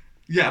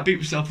 I beat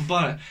myself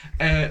about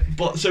it.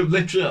 But so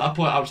literally at that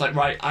point, I was like,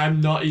 right,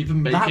 I'm not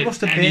even making That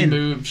must have any been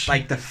moves.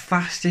 like the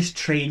fastest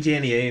train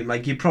journey home.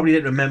 Like, you probably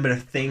didn't remember a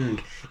thing.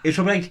 It was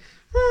probably like,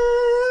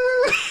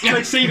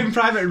 like Saving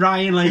Private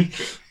Ryan, like,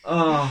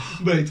 oh.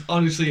 Mate,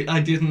 honestly, I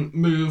didn't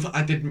move,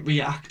 I didn't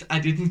react, I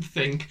didn't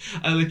think.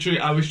 I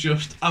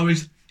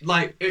was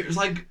like, it was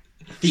like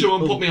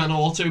someone put me on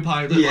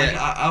autopilot. Yeah. Like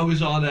I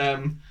was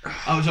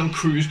on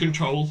cruise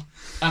control,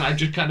 and I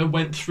just kind of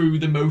went through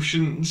the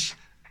motions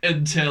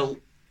until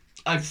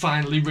I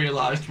finally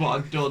realised what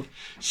I'd done,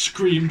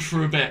 screamed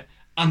for a bit,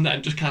 and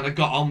then just kind of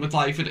got on with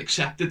life and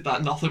accepted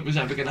that nothing was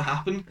ever going to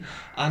happen.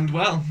 And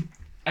well,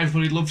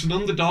 everybody loves an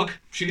underdog.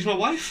 She's my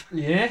wife.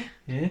 Yeah.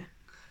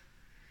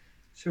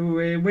 So,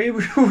 where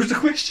what was the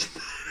question?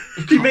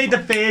 You made the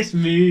first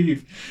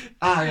move.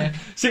 Yeah.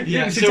 So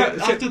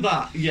After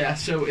that,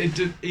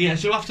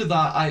 so after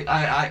that,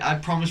 I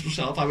promised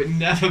myself I would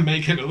never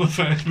make another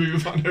first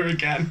move on her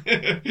again.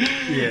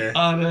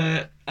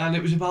 Yeah. And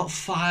it was about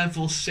 5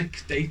 or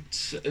 6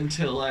 dates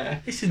until.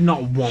 This is not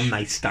a one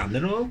night stand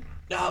at all.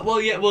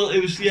 It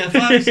was 5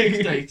 or 6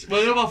 dates.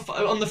 Well,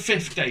 on the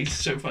 5th date,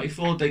 so probably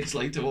 4 dates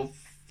later, or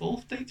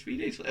 4th date, 3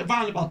 days later,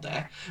 around about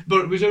there. But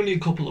it was only a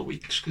couple of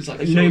weeks because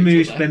like No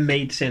moves been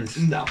made since.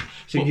 No.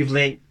 So but you've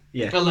learned.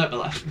 Yeah. I learnt my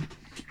lesson.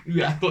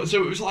 Yeah, but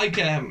so it was like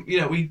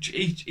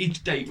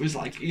each date was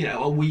like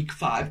a week,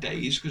 5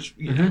 days because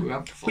we were having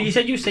fun. But you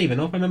said you were saving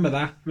up. I remember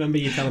that. I remember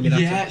you telling me that.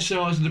 Yeah,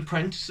 so I was an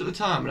apprentice at the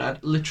time and I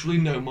had literally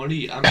no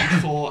money, and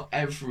before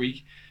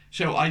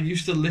so I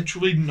used to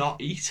literally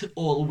not eat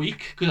all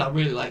week because I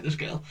really like this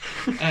girl.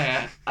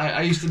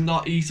 I used to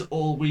not eat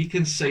all week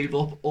and save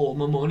up all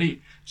my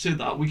money so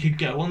that we could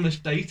go on this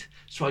date.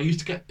 So I used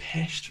to get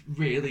pissed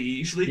really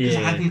easily because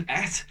I hadn't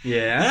ate.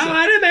 Yeah, So,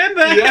 I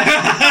remember. Yeah.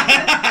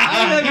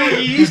 I remember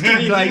what you used to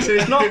be like, so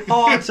it's not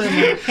hard to...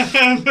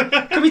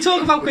 Can we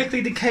talk about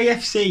quickly the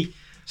KFC?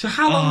 So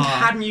how long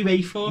hadn't you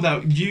ate for?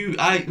 No, you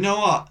know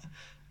what?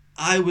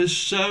 I was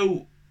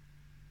so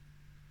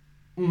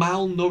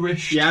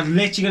malnourished. Yeah, I'm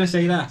literally going to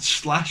say that.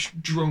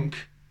 / drunk.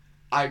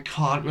 I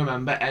can't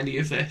remember any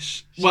of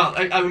this. Well,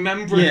 I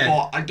remember it,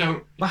 but I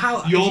don't. But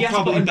how? You're did you have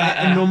probably to put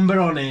better. a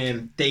number on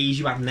days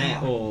you hadn't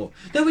ate, or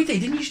no? We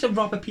didn't. You used to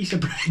rob a piece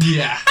of bread.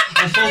 Yeah,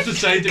 I was supposed to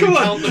say, did we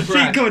count the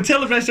bread? Come on,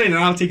 tell the bread straight, and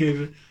I'll take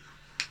over.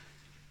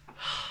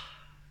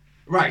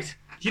 Right.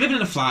 You living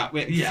in a flat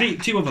with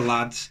 2 other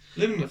lads.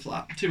 Living in a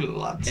flat, 2 other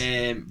lads.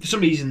 For some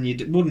reason you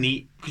wouldn't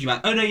eat because you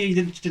had. Oh no, you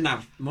didn't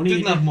have money.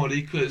 Didn't have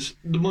money because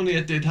the money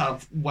I did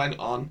have went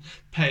on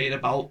paying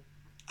about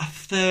a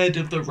third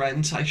of the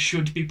rent I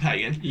should be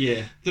paying.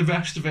 Yeah. The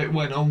rest of it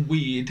went on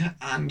weed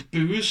and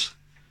booze.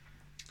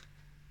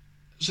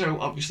 So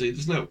obviously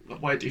there's no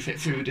where do you fit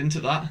food into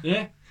that?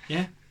 Yeah.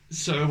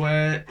 So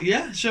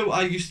so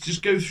I used to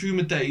just go through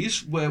my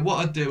days where what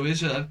I'd do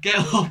is I'd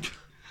get up,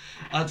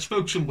 I'd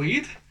smoke some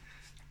weed,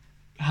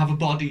 have a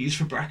Boddies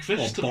for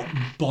breakfast. Or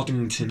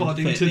Boddington.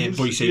 Boddingtons,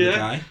 Boy Saver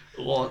guy.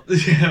 Or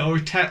a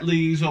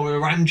Tetley's or a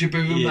Ranger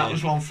Boom. Yeah. That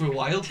was one for a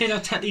while. Turns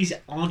out Tetley's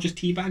aren't just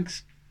tea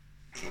bags.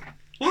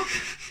 What?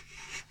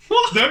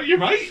 What? No, you're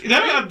right. No,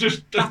 I'm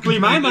just... That blew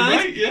my mind.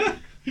 Right, yeah.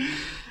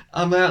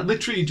 I'm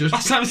literally just...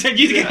 Last time I said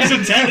you to get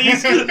some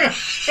Tetley's.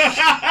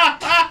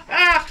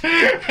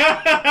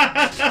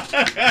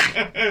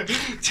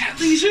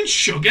 Tetley's and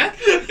sugar,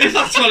 if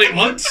that's what it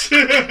wants.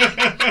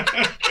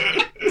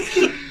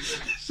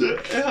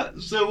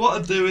 So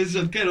what I'd do is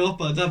I'd get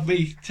up, I'd have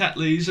me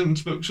Tetley's and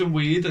smoke some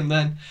weed, and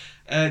then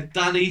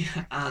Danny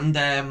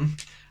and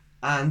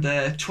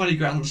 20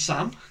 grand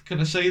Sam.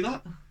 Can I say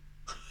that?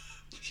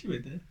 She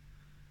went there.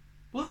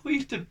 What we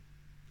used to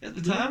at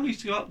the time we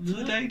used to go out for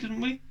the day, didn't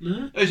we?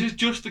 No. Is this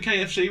just the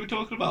KFC we're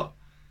talking about?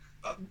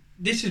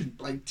 This is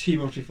like 2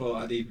 months before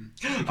I'd even.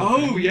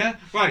 Oh yeah,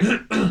 right.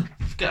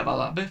 Forget about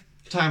that bit.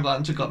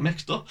 Timelines have got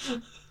mixed up.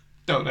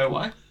 Don't know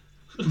why.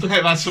 It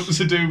has something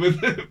to do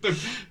with the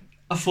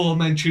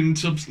aforementioned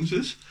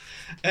substances.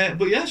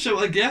 But yeah, so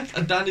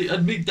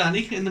I'd meet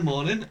Danny in the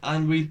morning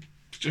and we'd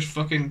just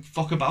fucking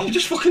fuck about. You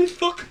just fucking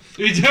fuck.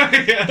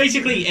 Yeah.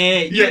 Basically,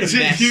 you were a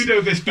mess. You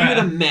know this better.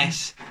 You were a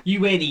mess.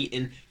 You weren't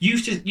eating. You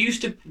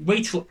used to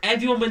wait till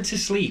everyone went to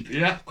sleep.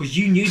 Yeah. Because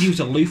you knew there was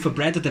a loaf of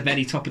bread at the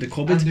very top of the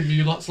cupboard. And the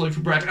Mulot's loaf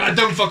of bread. I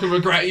don't fucking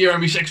regret it. You owe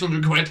me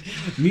 600 quid.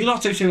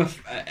 Mulot's also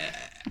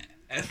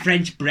a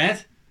French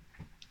bread.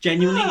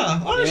 Genuinely.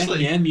 Yeah,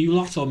 honestly. Yeah,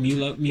 Mulot or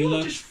Mulot.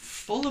 You're just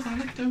full of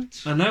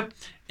anecdotes. I know.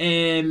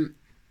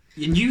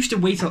 And you used to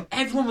wait till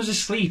everyone was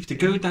asleep to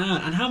go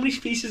down. And how many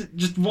pieces?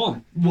 Just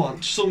one?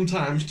 Once,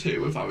 sometimes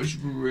two, if I was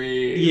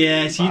really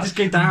Yeah, so you bad. just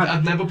go down.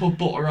 I'd never put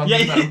butter on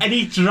Yeah, them.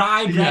 any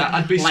dry bread. Yeah,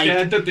 I'd be like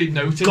scared that they'd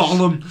notice.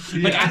 Gollum.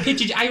 Like,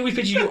 Yeah. I always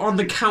picture you on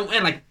the counter,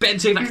 like,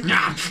 bent over, like,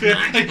 nah.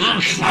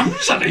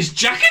 Clams on his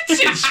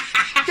jackets.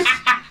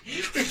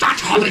 Fat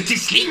holiday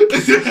sleep.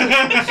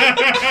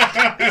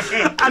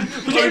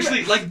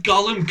 Honestly, like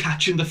Gollum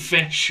catching the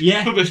fish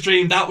Yeah. from a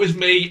stream, that was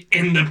me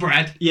in the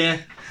bread. Yeah.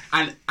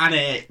 And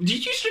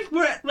did you drink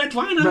red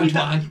wine? Red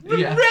wine,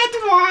 yeah. Red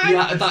wine.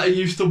 Yeah, that I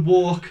used to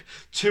walk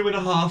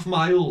 2.5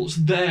 miles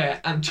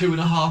there and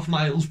 2.5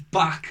 miles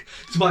back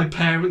to my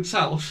parents'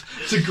 house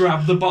to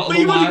grab the bottle But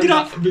of you wine. wouldn't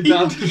grab, that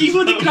my dad you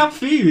wouldn't grab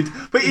food,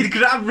 but you'd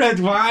grab red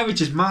wine, which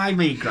is my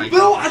main gripe.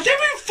 No, I never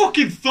even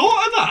fucking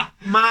thought of that.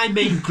 My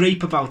main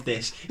gripe about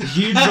this is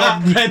you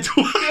drop red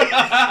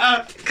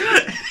wine.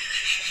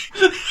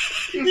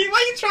 Why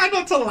are you trying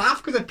not to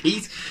laugh because of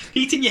Pete?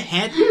 Pete in your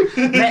head.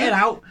 Let it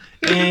out.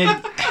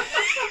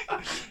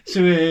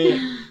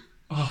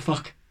 Oh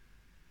fuck.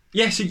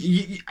 Yeah, so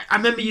I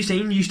remember you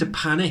saying you used to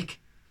panic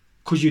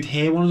because you'd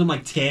hear one of them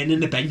like turn in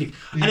the bed,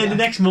 and then the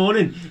next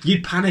morning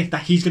you'd panic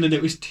that he's going to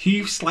notice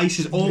 2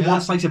 slices or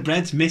one slice of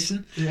bread's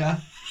missing.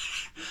 Yeah.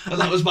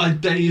 And that was my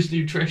day's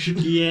nutrition.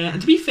 Yeah,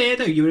 and to be fair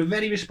though, you were a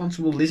very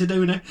responsible lizard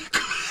owner.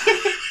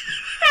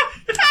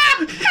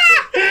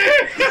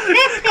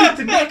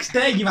 The next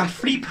day you had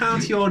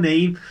 £3 to your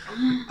name.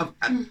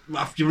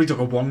 You really took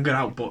a wonger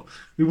out, but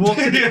we walked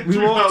to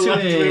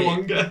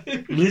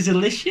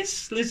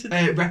Lizalicious?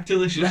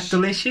 Reptilicious.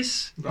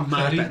 Reptilicious? Rock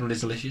Might Daddy. better than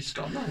Lizalicious.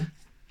 God, no.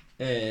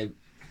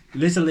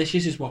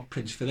 Lizalicious is what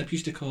Prince Philip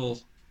used to call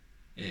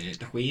the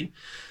Queen,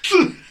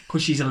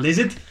 because she's a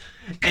lizard.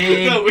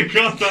 No, we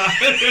got that.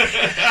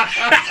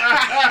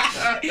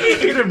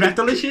 Look at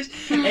Reptilicious.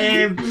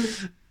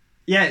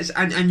 Yes,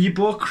 and you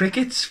bought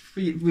crickets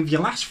with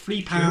your last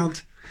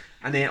 £3,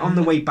 and then on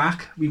the way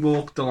back we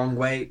walked a long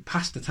way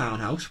past the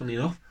townhouse, funny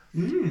enough,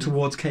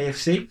 towards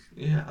KFC.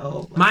 Yeah.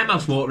 Oh, My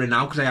mouth's watering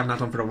now because I haven't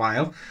had one for a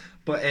while,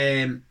 but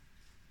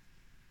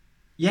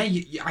yeah,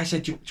 I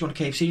said, do you want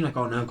a KFC? You're like,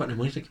 oh no, I've got no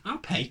money. He's like, I'll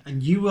pay,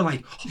 and you were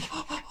like,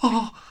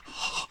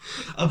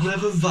 I've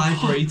never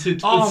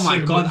vibrated. Oh with my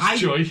so God, much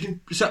joy.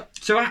 So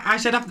I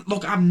said,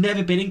 look, I've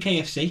never been in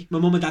KFC. My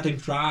mum and dad don't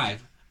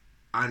drive.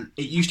 And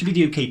it used to be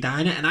the OK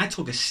Diner, and I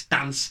took a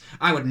stance.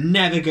 I would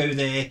never go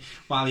there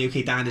while the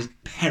OK Diner's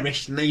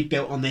perished and they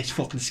built on this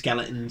fucking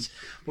skeletons.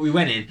 But we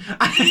went in.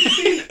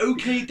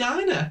 OK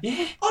Diner?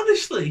 Yeah.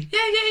 Honestly? Yeah.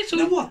 You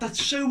know what?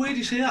 That's so weird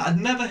you say that.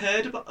 I'd never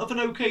heard of an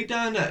OK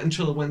Diner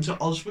until I went to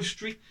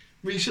Oswestry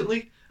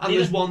recently. And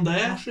there's one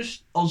there.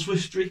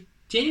 Oswestry.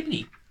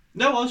 Germany.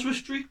 No,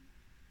 Oswestry.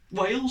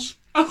 Wales.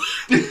 Oh.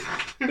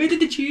 Where did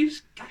they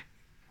choose?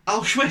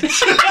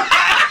 Auschwitz.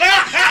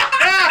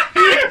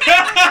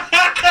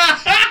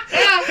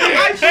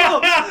 I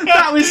thought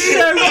that was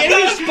so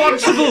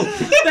irresponsible.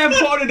 Them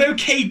putting an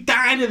OK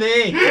Diner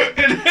there. In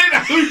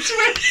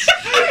Auschwitz.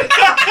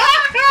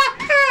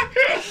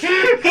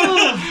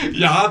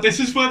 Yeah, this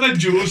is where the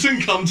Jews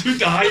come to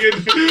die.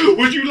 And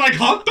would you like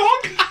hot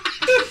dog?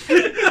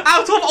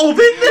 Out of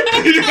oven.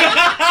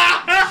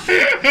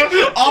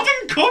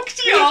 Oven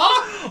cooked, yeah.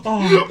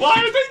 Oh. Why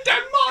are they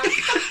Denmark?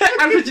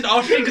 I was in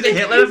Austria because of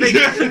Hitler thing.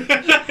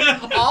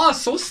 Oh,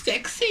 so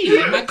sexy.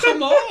 My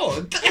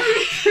commode.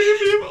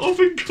 Premium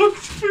oven cooked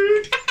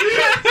food.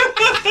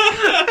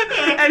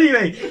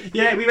 Anyway,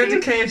 yeah, we went to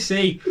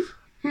KFC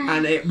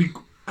and I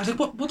was like,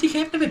 what do you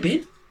get? I've never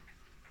been.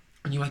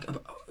 And you're like,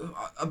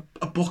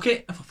 a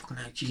bucket? Oh, fucking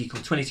hell, cheeky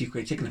cunt, 22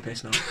 quid, taking the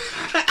piss now.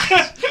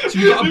 So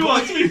we got a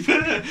bucket. To be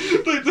fair,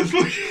 like the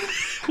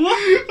fucking,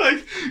 What?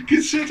 like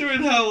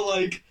considering how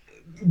like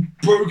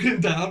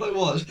broken down I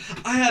was,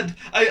 I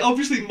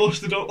obviously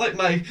mustered up like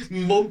my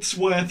month's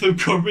worth of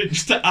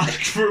courage to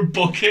ask for a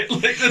bucket.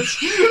 Like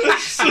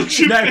that's such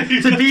a No,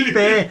 big to be thing.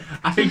 fair,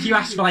 I think you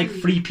asked for like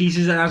 3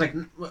 pieces and I was like,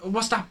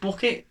 what's that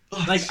bucket?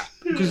 Like,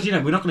 because you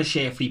know, we're not going to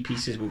share 3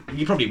 pieces. Well,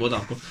 you probably would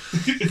have, but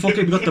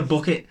fucking we got the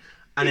bucket.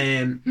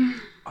 And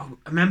I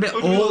remember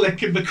all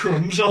licking the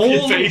crumbs off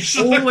your face.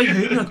 all the way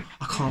home, you're like,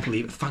 I can't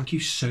believe it. Thank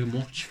you so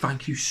much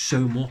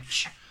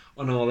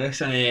on all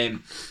this.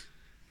 And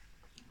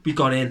we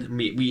got in and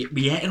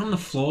we ate it on the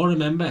floor,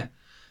 remember?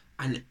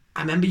 And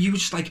I remember you were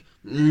just like,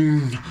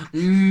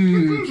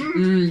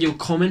 you're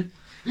coming.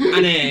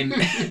 And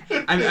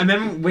I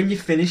remember when you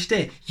finished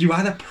it, you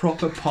had a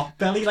proper pot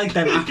belly like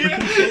them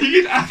African kids.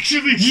 You could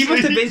actually You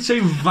must have been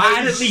so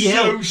violently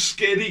ill. so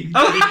skinny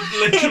that you could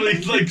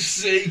literally like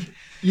see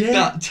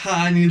that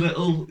tiny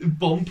little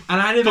bump.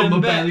 And I from remember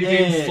my belly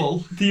being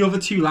full. the other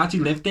 2 lads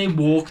who lived there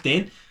walked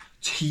in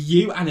to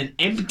you and an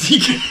empty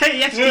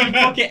KFC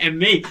bucket and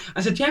me.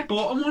 I said, yeah,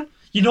 bought them one.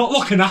 You're not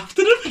looking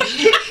after them.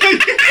 You're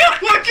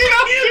not looking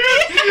after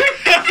it.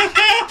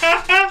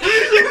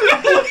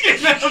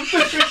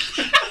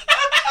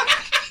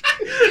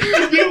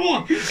 You know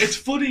what? It's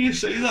funny you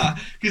say that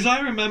because I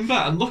remember,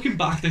 and looking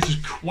back, this is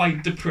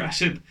quite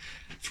depressing.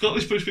 I forgot it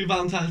was supposed to be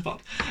Valentine's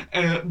pod,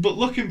 but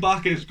looking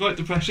back, it's quite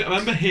depressing. I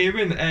remember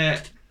hearing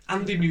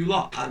Andy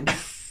Mueller and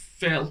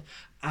Phil,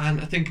 and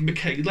I think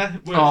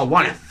Michaela. Oh,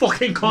 what a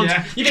fucking cunt!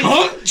 Yeah.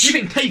 You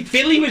think Kate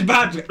Finley was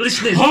bad?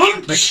 Listeners,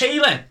 Cunt!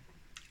 Michaela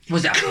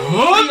was a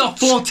 3 or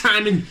 4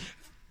 timing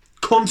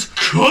cunt.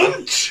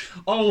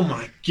 Oh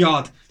my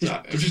god!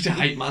 Yeah, it was just a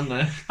hype man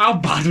there. How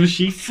bad was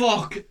she?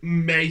 Fuck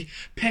me.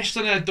 Pissed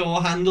on her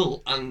door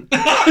handle and... no,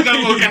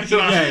 we'll get to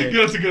that. Yeah.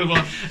 That's a good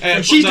one.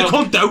 She's the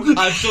cunt though.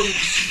 I've done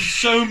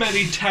so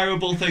many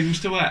terrible things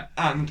to her,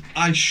 and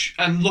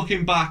and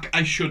looking back,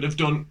 I should have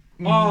done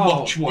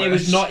much worse. It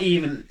was not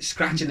even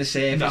scratching the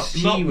surface.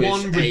 No, She not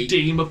was one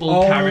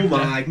redeemable character. Oh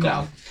my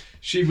god. No.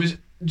 She was...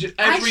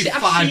 Every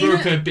fibre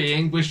of her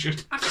being was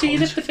just... I've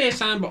seen it for the first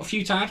time, but a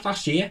few times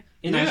last year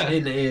in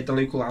the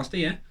local Asda,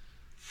 yeah.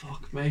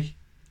 Fuck me.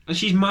 And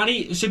she's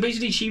married. So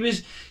basically, she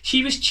was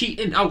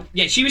cheating. Oh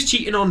yeah, she was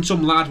cheating on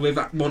some lad with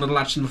one of the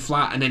lads from the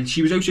flat, and then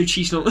she was also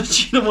cheating on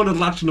one of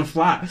the lads from the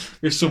flat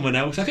with someone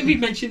else. I think we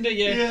mentioned it,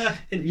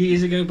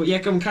 years ago. But yeah,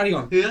 go and carry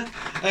on. Yeah.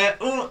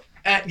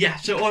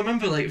 So I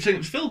remember I think it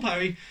was Phil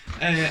Perry,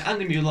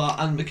 Andy Mueller,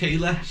 and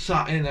Michaela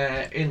sat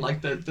in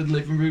like the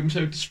living room,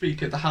 so to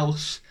speak, at the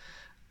house.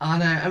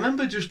 And I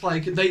remember just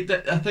like they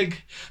I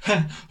think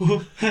so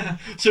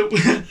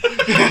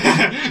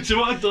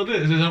what I'd done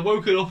is I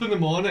woke up in the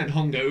morning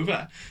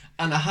hungover,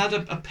 and I had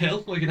a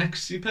pill, like an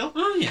ecstasy pill.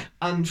 Oh yeah.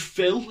 And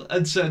Phil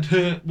had said,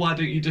 "Why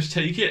don't you just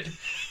take it?"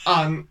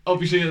 And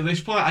obviously at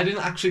this point I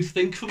didn't actually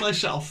think for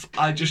myself.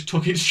 I just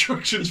took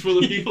instructions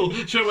from the people.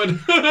 So I went,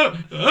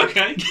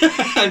 okay,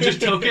 and just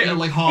took it at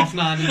like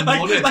 9:30 in the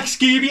morning. Like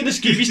Scooby and the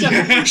Scooby stuff.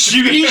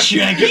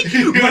 Shaggy,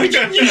 why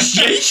didn't you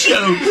say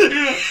so?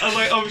 And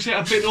like obviously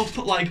I've been up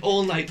like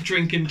all night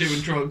drinking,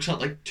 doing drugs, had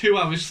like 2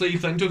 hours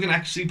sleep, then took an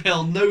ecstasy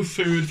pill, no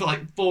food for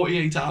like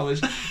 48 hours.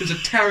 It's a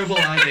terrible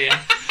idea.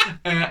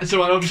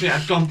 So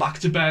I'd gone back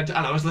to bed,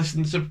 and I was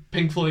listening to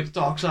Pink Floyd's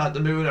Dark Side of the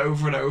Moon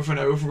over and over and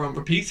over on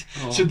repeat.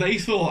 So they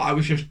thought I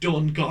was just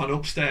done, gone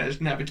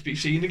upstairs, never to be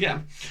seen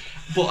again.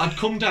 But I'd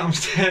come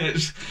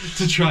downstairs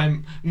to try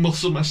and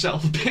muscle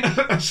myself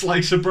a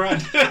slice of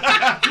bread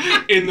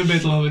in the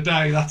middle of the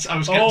day. I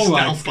was getting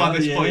stealth by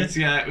this point.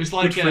 Yeah, it was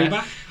like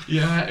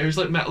it was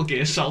like Metal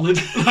Gear Solid.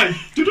 Like,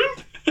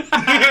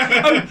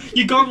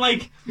 you gone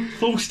like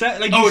full stealth?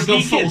 Like it's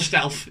not full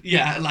stealth.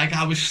 Yeah, like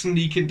I was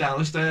sneaking down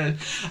the stairs,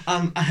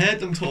 and I heard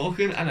them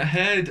talking, and I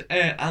heard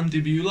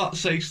Andy Mueller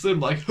say to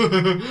them like,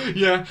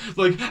 "Yeah,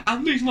 like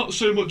Andy's not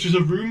so much as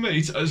a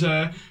roommate as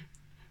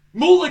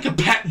more like a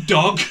pet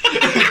dog."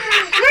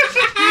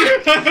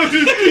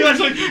 I was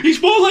like, he's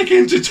more like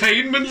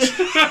entertainment.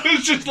 I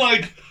was just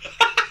like.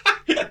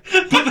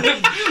 But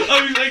then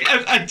I was like,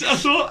 I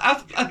thought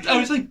I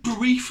was like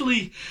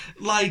briefly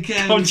like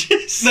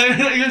conscious. No,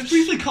 I was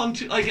briefly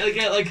conscious,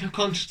 like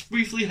conscious,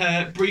 briefly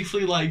hurt,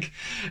 briefly like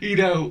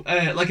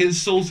like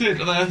insulted,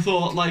 and then I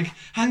thought like,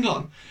 hang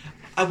on,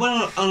 I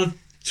went on a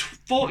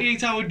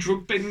 48-hour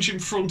drug binge in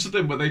front of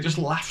them where they just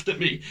laughed at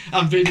me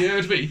and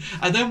videoed me.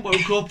 I then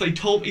woke up, they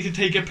told me to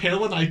take a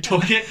pill, and I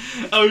took it.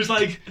 I was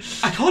like,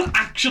 I can't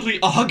actually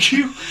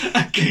argue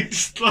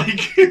against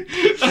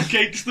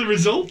the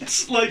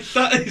results. Like,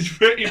 that is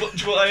pretty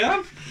much what I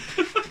am.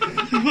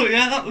 But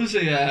yeah, that was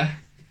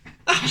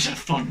a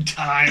fun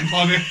time,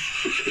 Bobby.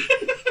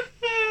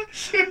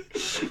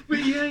 But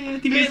yeah,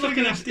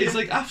 it's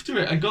like after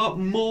it I got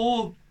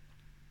more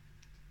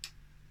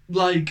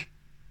like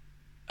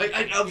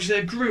I obviously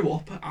I grew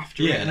up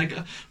after it,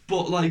 and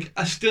but like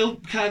I still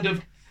kind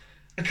of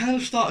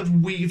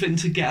started weaving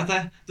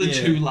together the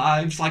two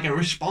lives, like a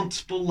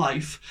responsible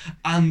life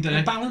and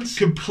a balance,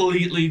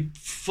 completely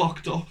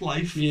fucked up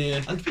life.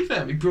 Yeah. And to be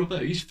fair, my brother,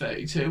 he's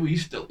 32.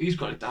 He's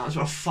got it down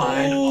to a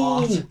fine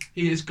art.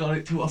 He has got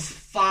it to a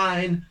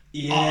fine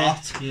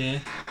art. Yeah.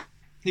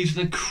 He's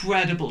an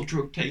incredible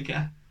drug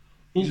taker.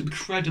 He's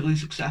incredibly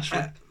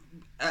successful.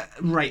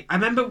 Right. I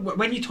remember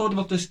when you talked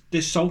about this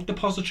salt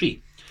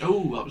depository.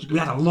 Oh, that was good. We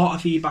had a lot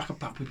of feedback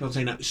about people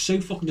saying that it was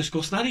so fucking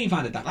disgusting. I didn't even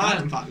find it that bad. I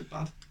didn't find it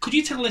bad. Could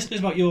you tell listeners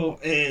about your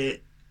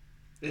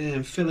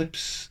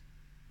Phillips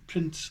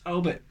Prince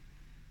Albert?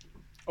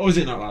 Or is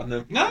it not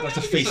allowed? No, that's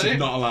a face of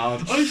not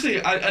allowed. Honestly,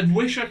 I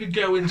wish I could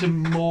go into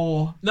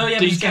more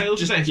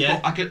details.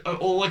 But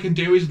all I can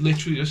do is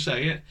literally just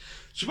say it.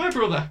 So my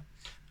brother,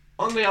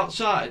 on the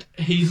outside,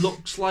 he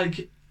looks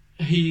like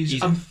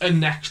he's a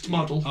next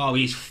model. Oh,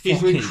 he's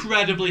an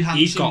incredibly handsome man.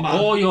 He's got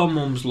all your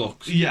mum's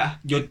looks. Yeah.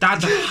 Your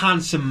dad's a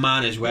handsome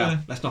man as well. Yeah.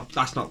 That's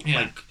not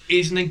like...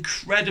 He's an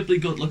incredibly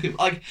good looking...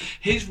 Like,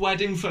 his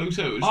wedding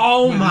photos...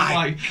 Oh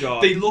my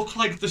God. They look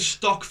like the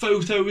stock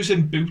photos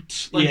in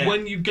Boots. Like,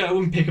 when you go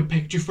and pick a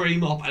picture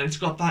frame up and it's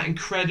got that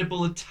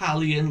incredible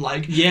Italian,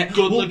 like, good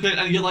looking...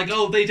 And you're like,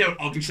 oh, they don't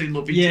obviously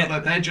love each other.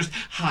 They're just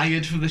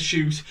hired for the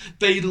shoot.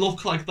 They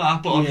look like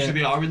that, but obviously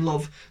they are in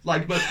love.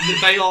 Like, but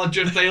they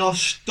are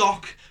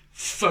stock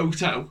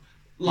photo,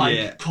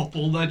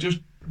 couple. They're just...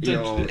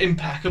 They're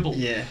impeccable.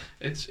 Yeah,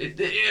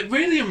 it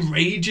really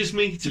enrages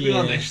me, to be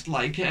honest.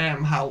 Like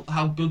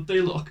how good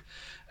they look.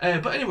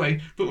 But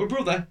anyway, my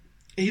brother,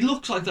 he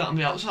looks like that on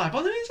the outside,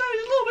 but then he's a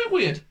little bit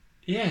weird.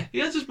 Yeah, he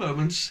has his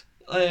moments.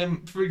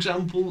 For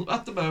example,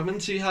 at the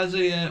moment he has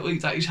a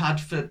that he's had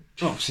for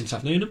since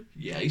I've known him.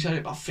 yeah, he's had it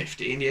about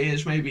 15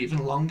 years, maybe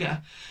even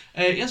longer.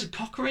 He has a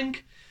cock ring,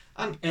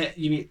 and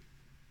You mean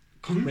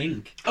cock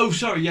ring? oh,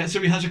 sorry, yeah.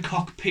 So he has a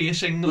cock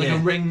piercing, like a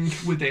ring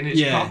within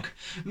his cock,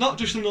 not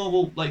just a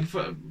normal like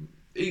for.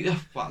 Well,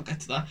 I'll get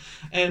to that.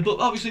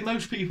 But obviously,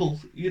 most people,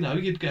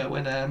 you'd go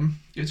and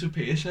go to a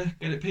piercer,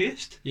 get it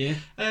pierced. Yeah.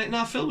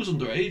 Now Phil was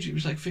underage; he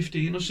was like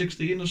 15 or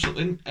 16 or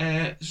something.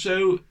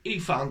 So he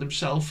found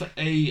himself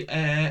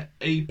a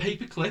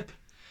paper clip,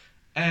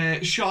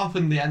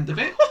 sharpened the end of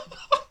it,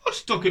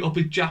 stuck it up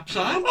his Jap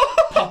sign,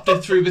 popped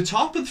it through the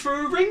top, and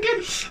threw a ring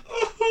in.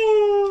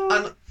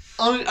 And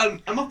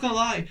I'm not gonna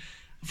lie,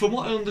 from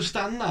what I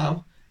understand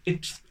now,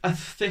 it's a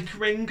thick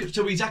ring,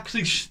 so he's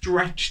actually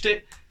stretched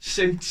it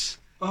since.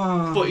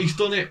 But he's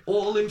done it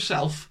all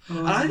himself.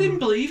 And I didn't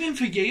believe him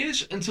for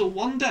years until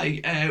one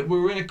day we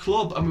were in a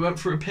club and we went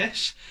for a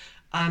piss.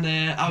 And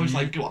I was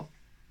like, go on,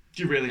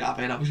 do you really have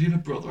it? I was with my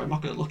brother, I'm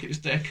not going to look at his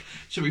dick.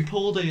 So we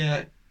pulled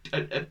a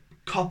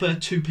copper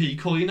 2p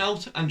coin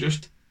out and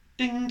just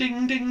ding,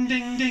 ding, ding,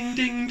 ding, ding,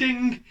 ding,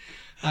 ding.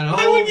 And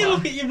Why wouldn't you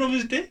look at your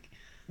brother's dick?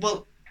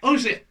 Well,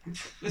 honestly,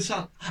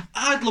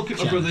 I'd look at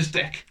my brother's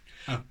dick.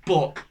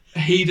 But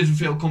he doesn't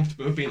feel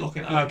comfortable with me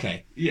looking at it.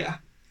 Okay. Yeah.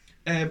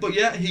 But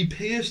yeah, he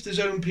pierced his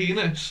own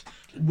penis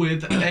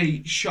with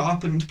a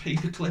sharpened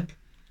paper clip.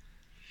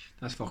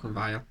 That's fucking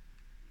vile.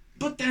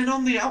 But then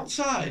on the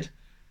outside,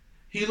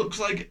 he looks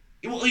like...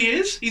 Well, he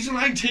is. He's an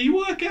IT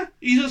worker.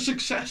 He's a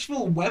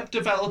successful web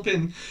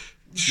developing,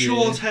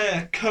 short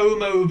hair,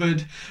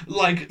 comb-overed,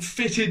 like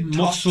fitted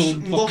tops,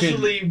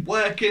 muscly,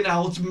 working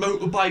out,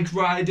 motorbike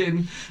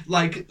riding,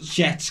 like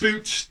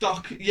boot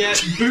stock. Yeah,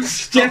 boot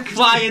stock. Jet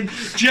flying.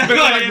 Jet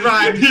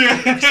flying.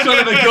 Yeah. Son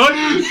of a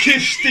gun.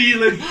 Kiss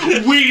stealing.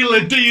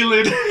 Wheeler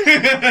dealing.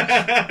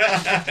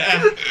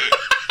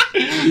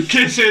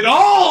 Kissing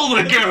all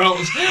the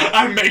girls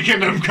and making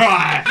them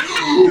cry.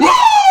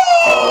 Woo!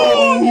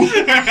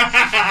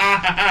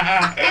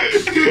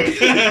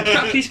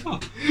 He's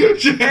got.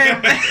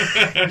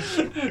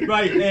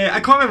 Right, I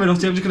can't remember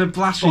enough. I'm just going to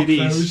blast through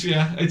these.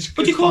 Yeah, What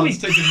do you call me?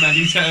 Taking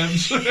many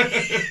terms. You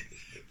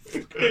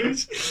get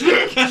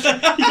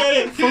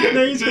it? Fuck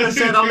news. I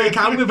said I'll make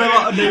out with a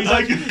lot of news.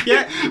 Like,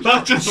 yeah,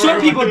 that's just some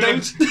people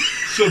don't.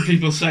 Some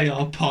people say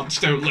our pods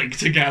don't link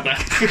together.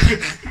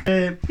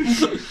 I'm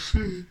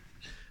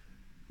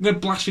going to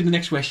blast through the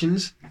next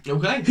questions.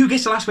 Okay. Who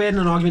gets the last word in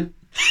an argument?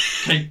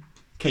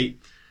 Kate.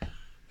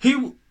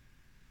 Who...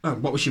 Oh,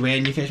 what was she wearing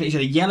in your first? You said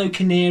a yellow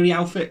canary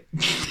outfit.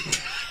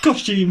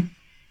 Costume.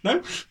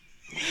 No?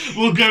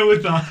 We'll go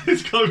with that.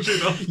 It's close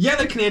enough.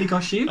 Yellow canary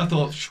costume. I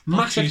thought,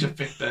 massive. She's a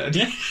thick bird.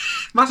 Yeah.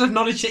 Massive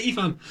Norwich City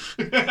fan.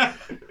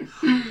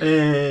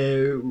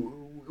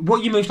 What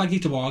are you most likely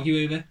to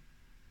argue over?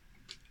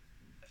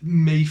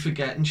 Me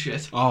forgetting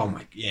shit. Oh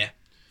my... Yeah.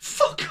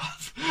 Fuck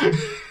off.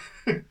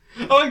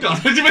 Oh my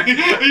god. Are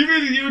you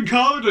meaning you and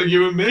Carmen or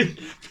you and me?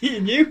 Me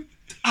and you?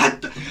 I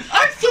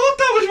thought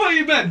that was what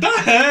you meant. That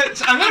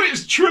hurts. I know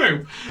it's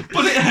true,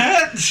 but it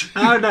hurts.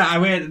 Oh no, I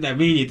went. No,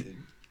 me and you.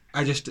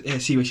 I just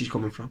see where she's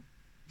coming from.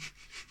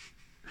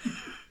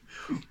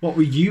 What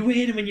were you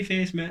wearing when you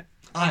first met?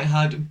 I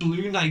had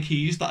blue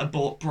Nikes that I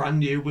bought brand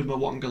new with my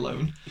Wonga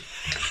loan.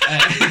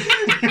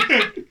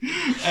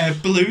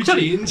 Blue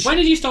jeans. When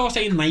did you start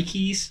saying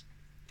Nikes?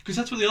 Because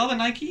that's what they are, the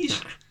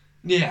Nikes.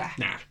 Yeah.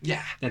 Nah.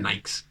 Yeah. They're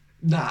Nikes.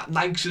 Nah,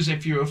 Nikes as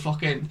if you were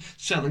fucking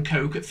selling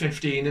coke at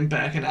 15 in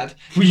Birkenhead.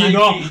 Were you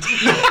not?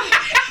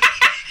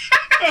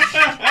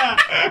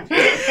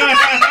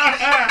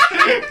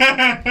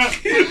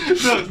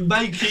 No,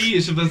 Nike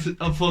is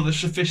for the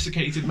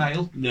sophisticated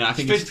male. No, I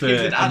think it's for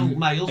adult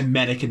male.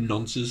 American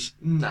nonces.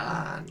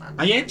 Nah.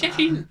 Oh yeah,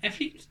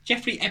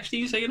 Jeffrey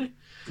Epstein saying it?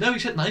 No, he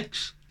said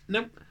Nikes.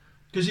 Nope.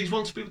 Because he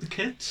wants to be with the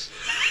kids.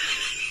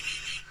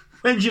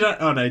 When did you know?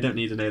 Oh no, you don't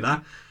need to know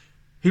that.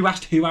 Who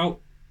asked who out?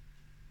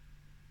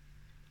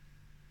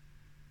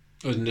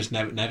 Or was it just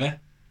never?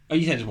 Oh,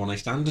 you said it's one night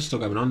stand. It's still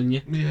going on, didn't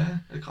you? Yeah,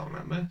 I can't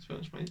remember, to be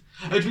honest with you.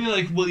 I was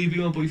really like, will you be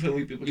my boyfriend, will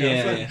you be my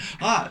girlfriend?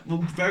 Yeah. Well,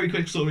 very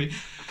quick story.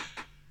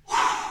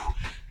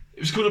 It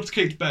was coming up to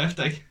Kate's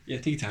birthday. Yeah,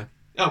 take your time.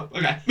 Oh,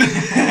 okay.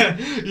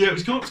 Yeah, it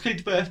was coming up to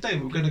Kate's birthday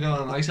and we were going to go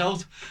on a night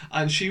out.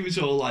 And she was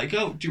all like,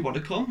 oh, do you want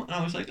to come? And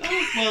I was like,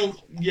 oh,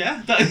 well,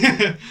 yeah,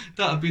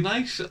 that'd be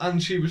nice.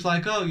 And she was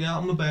like, oh, yeah,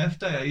 on my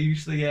birthday, I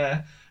usually...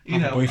 you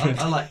know,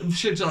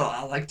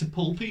 I like to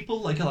pull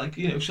people. Like I like,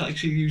 you know,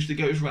 she usually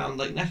goes around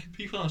like necking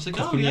people. And I was like,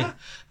 oh yeah. And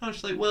I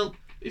was like, well,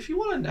 if you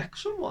want to neck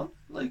someone,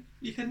 like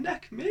you can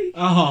neck me.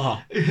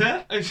 Oh.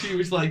 Yeah. And she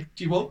was like,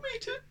 do you want me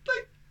to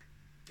like,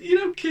 you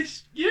know,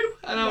 kiss you?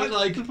 And I was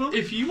like,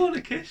 if you want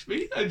to kiss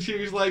me. And she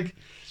was like,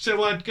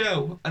 so I'd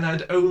go and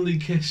I'd only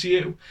kiss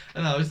you.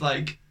 And I was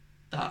like,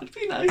 that'd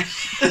be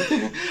nice.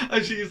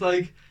 And she was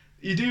like,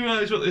 you do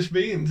realise what this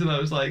means? And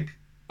I was like,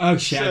 oh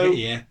shit, so,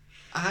 yeah.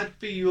 I'd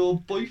be your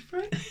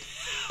boyfriend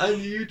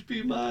and you'd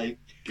be my...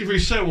 It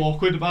was so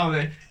awkward about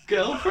it.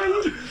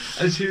 Girlfriend?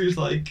 And she was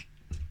like,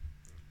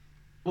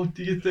 what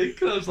do you think?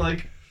 And I was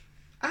like,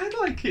 I'd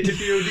like it if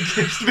you only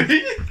kissed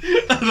me.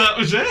 And that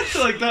was it.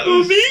 Like, that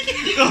was me.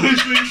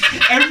 Honestly,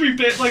 every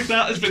bit like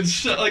that has been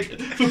so, like,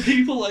 for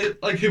people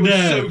like who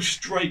are so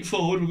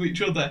straightforward with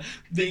each other,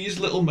 these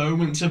little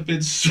moments have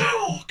been so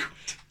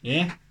awkward.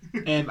 Yeah.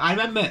 I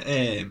remember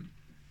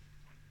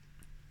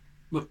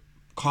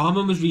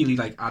Carmen was really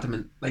like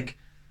adamant, like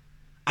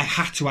I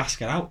had to ask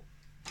her out.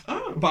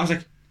 Oh. But I was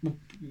like, well,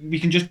 we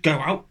can just go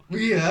out. I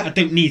Yeah.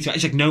 don't need to.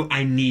 She's like, no,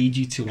 I need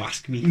you to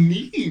ask me.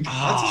 Need.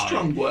 That's a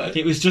strong word.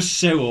 It was just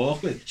so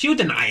awkward. She would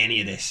deny any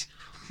of this.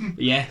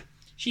 But yeah,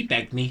 she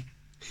begged me.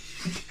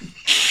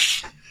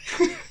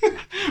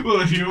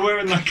 Well, if you were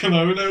wearing that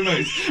kimono,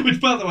 mate,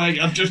 which, by the way,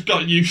 I've just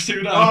got used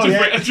to now. Oh,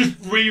 I've just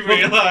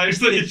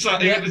re-realised that you're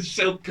sat in a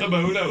silk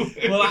kimono.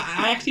 Well,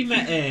 I actually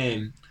met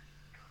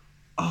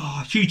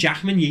Hugh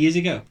Jackman years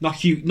ago. Not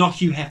Hugh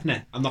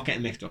Hefner. I'm not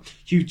getting mixed up.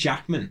 Hugh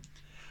Jackman,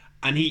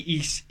 and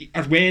I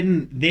was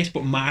wearing this,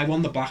 but my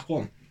one, the black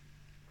one.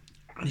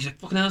 And he's like,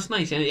 "Fucking hell, that's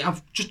nice." And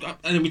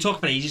and we talked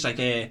about it. He's just like,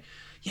 "Yeah,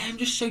 I'm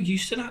just so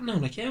used to that now."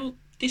 I'm like, "Yeah, well,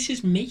 this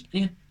is me. And he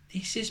went,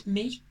 this is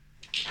me.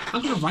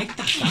 I'm gonna write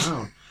that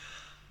down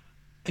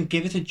and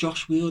give it to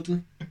Josh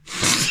Wheeldon." I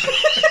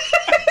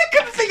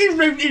think he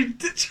wrote it.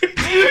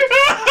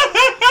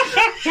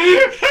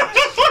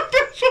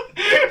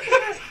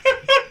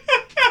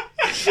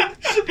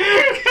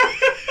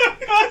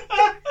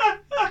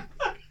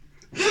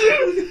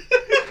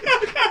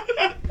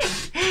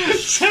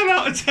 Ten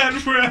out of 10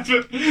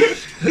 forever.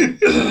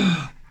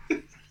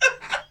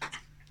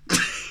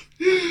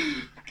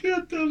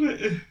 God damn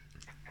it.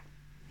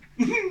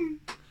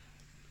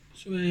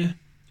 So,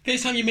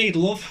 first time you made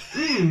love,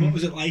 what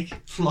was it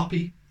like?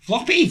 Floppy.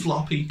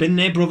 Floppy? Been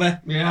there,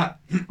 brother. Yeah.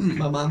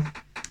 My man.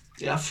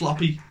 Yeah,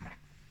 floppy.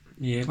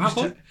 Yeah,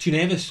 wow, too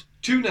nervous.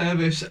 Too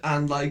nervous,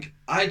 and like,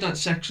 I hadn't had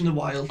sex in a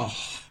while. Oh.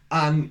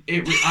 And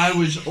I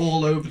was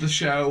all over the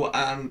show,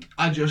 and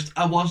I hadn't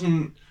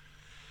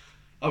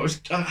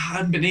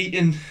been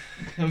eating.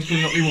 I was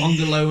going up my wand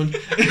alone.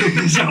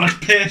 So I was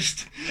pissed.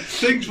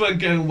 Things weren't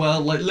going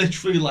well. Like,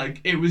 literally,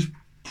 like, it was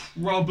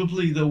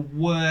probably the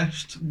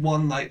worst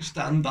one night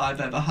stand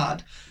I've ever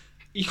had.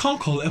 You can't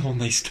call it a one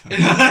night stand.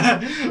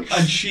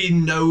 And she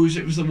knows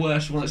it was the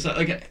worst one. It's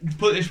like,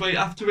 put it this way,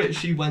 after it,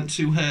 she went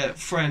to her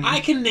friend. I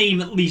can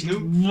name at least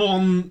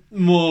one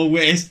more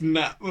worse than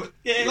that. But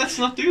yeah. Let's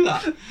not do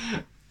that.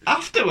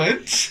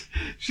 Afterwards,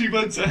 she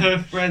went to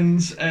her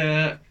friend's,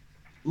 what's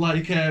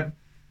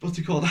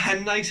it called?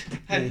 Hen night?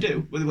 Hen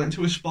do, where they went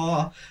to a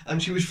spa,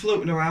 and she was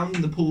floating around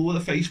in the pool with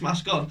a face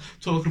mask on,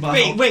 talking about.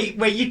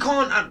 Wait, you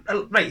can't.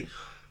 Right.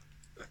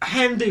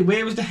 Hen do,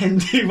 where was the hen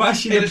do? Why is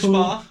she in a pool?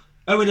 Spa.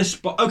 Oh, in a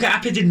spa. Okay, I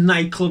put in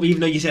nightclub,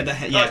 even though you said the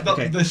yeah. Not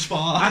Okay. the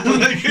spa.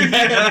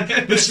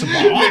 The spa.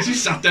 Yeah, she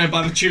sat there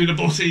by the tuna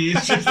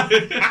butties. She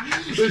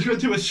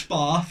went to a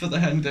spa for the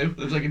hen do. It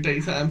was like a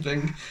daytime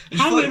thing.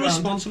 How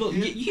irresponsible.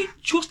 You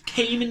just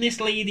came in this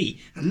lady,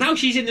 and now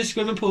she's in the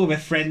swimming pool with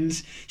her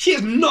friends. She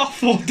has not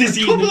thought this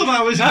A couple of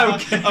hours.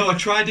 Okay. I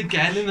tried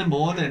again in the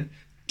morning.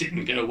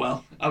 Didn't go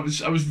well. I was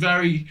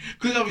very,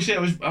 because obviously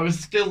I was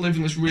still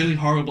living this really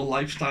horrible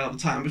lifestyle at the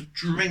time. I was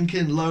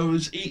drinking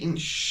loads, eating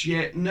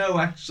shit, no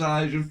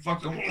exercise, and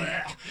fucking.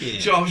 Yeah.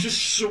 So I was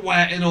just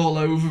sweating all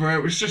over her.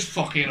 It was just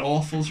fucking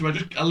awful. So I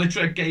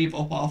literally gave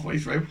up halfway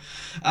through,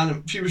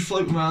 and she was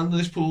floating around in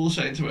this pool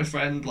saying to her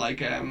friend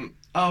like,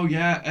 "Oh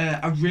yeah,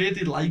 I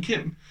really like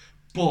him,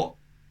 but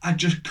I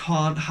just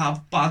can't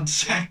have bad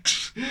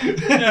sex."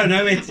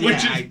 No, it's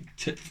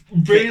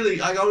really,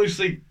 I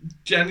honestly,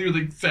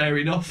 genuinely, fair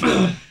enough.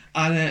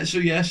 And so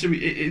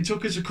it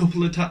took us a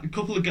couple of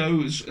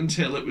goes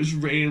until it was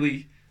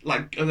really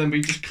like, and then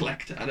we just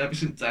clicked, and ever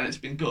since then it's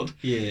been good.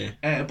 Yeah.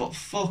 But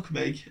fuck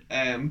me,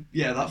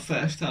 that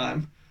first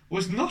time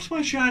was not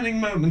my shining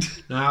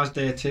moment. No, I was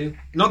there too.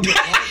 Not.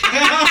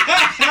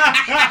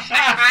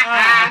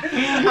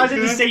 I was in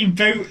the same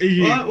boat as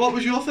you. What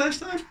was your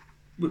first time?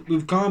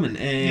 With Carmen.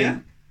 Yeah.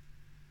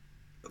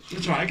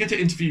 That's right, I get to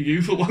interview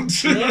you for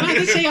once. Yeah, I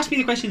did say ask me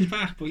the questions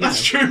back, but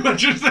that's true. I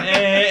just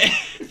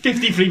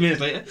 53 minutes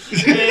later.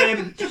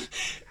 I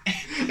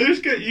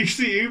just get used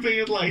to you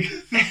being like.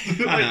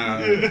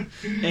 I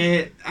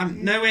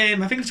know. I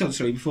think I've told the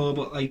story before,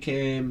 but like,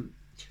 we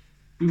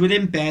were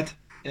in bed.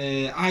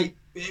 It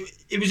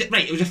was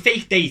a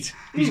fake date.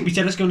 We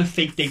said let's go on a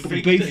fake date, but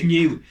we both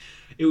knew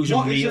it was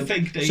What a real. is a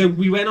fake date? So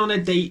we went on a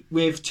date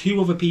with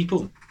two other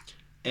people.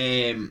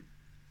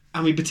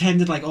 And we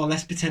pretended like,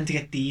 let's pretend to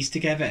get these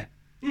together.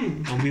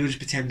 And we would just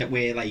pretend that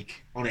we're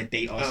like on a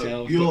date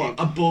ourselves. You're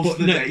above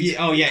the date.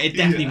 It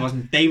definitely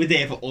wasn't. They were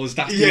there for us.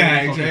 That's the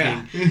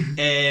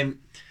thing.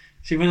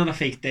 So we went on a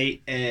fake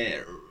date.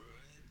 The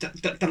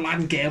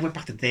lad and girl went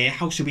back to their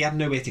house, so we had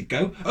nowhere to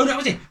go. Oh, that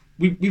was it.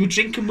 We were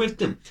drinking with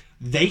them.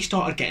 They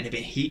started getting a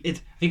bit heated.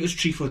 I think it was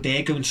 3-4 days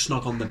ago and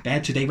snog on the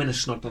bed. So they went and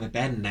snogged on the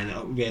bed, and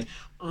then we had,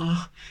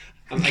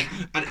 and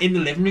in the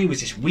living room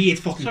was this weird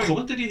fucking. Sorry,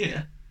 what did you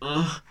hear?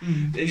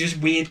 It was just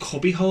weird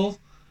cubby hole,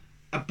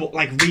 but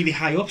like really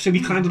high up. So we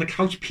climbed on the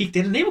couch, peeked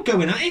in, and they were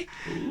going at it.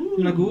 We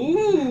were like,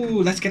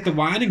 "Ooh, let's get the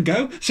wine and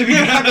go." So we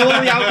drank all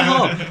the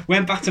alcohol,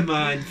 went back to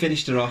mine,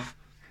 finished her off,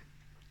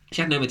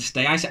 She had nowhere to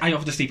stay. I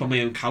offered to sleep on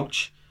my own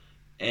couch.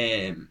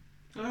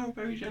 Oh,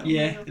 very gentle.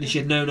 Yeah, and she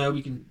said, no,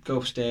 we can go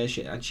upstairs.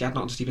 And she had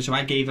nothing to sleep in, so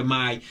I gave her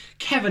my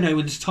Kevin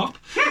Owens top.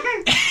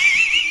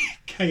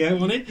 KO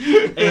on it.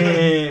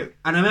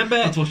 And I remember...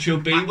 That's what you'll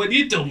be when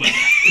you're done with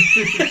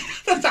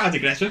it. That sounds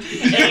aggressive.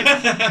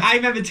 I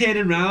remember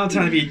turning around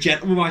trying to be a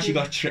gentleman while she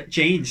got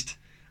changed.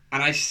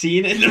 And I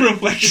seen it in the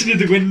reflection of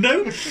the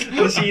window.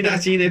 And I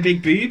seen her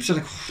big boobs. So I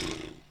was like,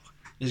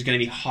 this is going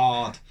to be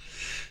hard.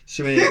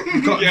 So we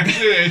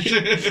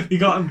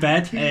got in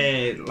bed,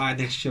 lying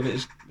next to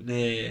each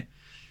other.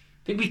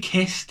 I think we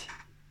kissed,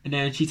 and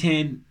then she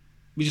turned.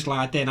 We just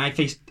lied there, and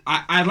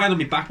I lied on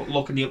my back, but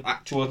looking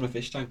towards my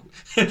fish tank,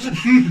 and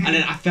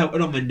then I felt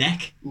it on my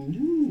neck,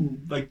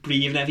 like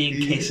breathing heavy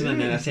and kissing, and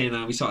then I turned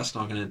around. We started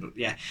snogging, and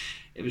yeah,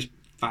 it was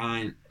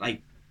fine.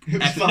 Like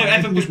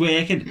everything was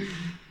working,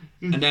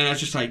 and then I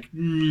was just like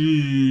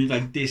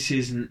this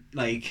isn't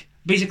like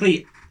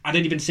basically. I'd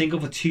only been single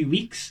for 2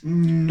 weeks,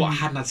 but I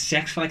hadn't had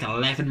sex for like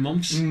 11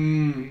 months.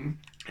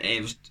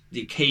 It was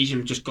the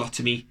occasion just got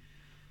to me.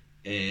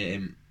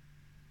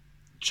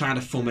 Trying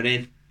to thumb it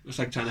in. It was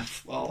like trying to.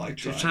 Well, I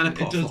tried. Trying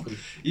to put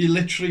you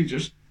literally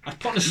just. I was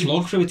putting a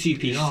slug through a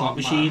 2-piece slot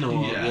machine,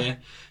 or yeah.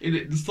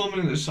 The thumbing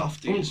in the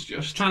softie is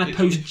just trying to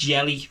post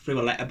jelly through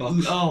a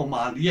letterbox. Oh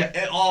man, yeah.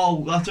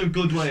 That's a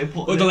good way of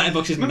putting it. The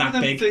letterbox isn't Remember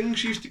that big.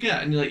 Things you used to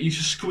get, and you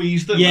just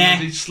squeeze them, yeah,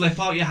 and they slip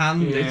out your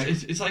hand. Yeah.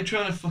 It's like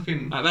trying to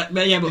fucking. But for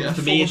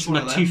me, it's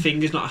my 2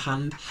 fingers, not a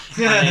hand.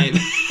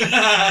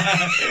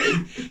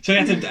 So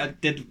I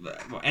did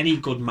what any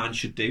good man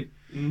should do.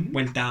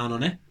 Went down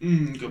on it.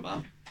 Good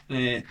man.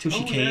 Till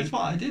she came. That's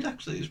what I did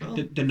actually as well.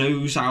 The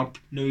nose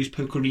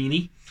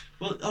pokerini.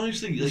 Well,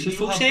 honestly, It's you a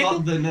full have circle?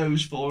 got the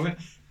nose for it.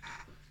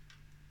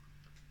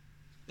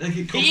 Like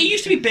It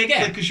used to be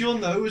bigger. Because your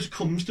nose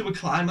comes to a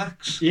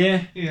climax.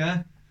 Yeah.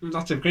 Yeah.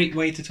 That's a great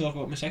way to talk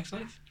about my sex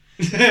life.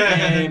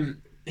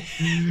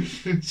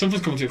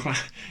 Something's coming to a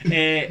climax.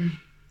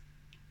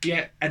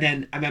 Yeah, and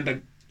then I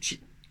remember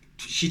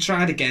she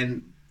tried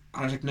again.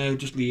 I was like, no,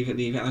 just leave it.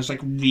 And I was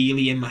like,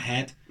 really in my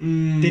head.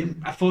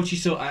 I thought she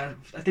saw. I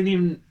didn't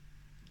even.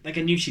 Like,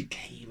 I knew she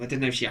came. I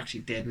didn't know if she actually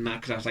did and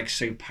that because I was like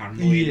so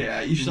paranoid. Yeah,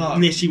 you start.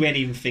 Literally weren't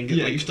even thinking.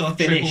 Yeah, like, you start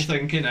finished.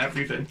 triple thinking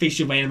everything. Face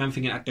your way, and I'm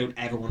thinking, I don't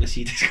ever want to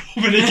see this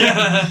woman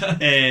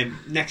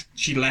again.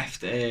 She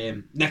left.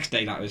 Next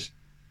day, that was.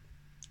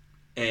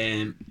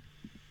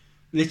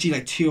 Literally,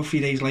 like 2 or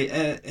 3 days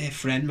later, her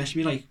friend messaged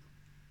me like,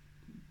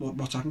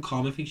 "What's happened?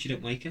 Carmen thinks you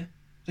don't like her."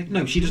 Like,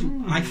 no, she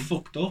doesn't. I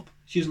fucked up.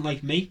 She doesn't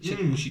like me. She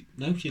said,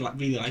 she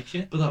really likes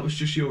you. But that was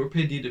just your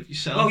opinion of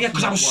yourself. Oh yeah,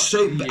 because I was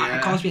I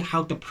can't speak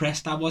how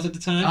depressed I was at the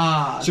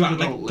time. So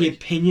like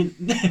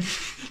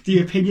the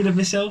opinion of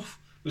myself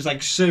was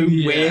like so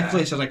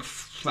worthless. I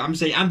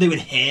was like, I'm doing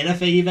her a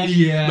favour.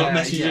 Yeah, not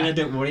messaging her.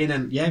 Don't worry.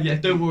 And then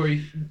don't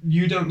worry.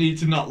 You don't need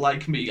to not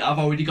like me. I've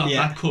already got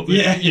that covered.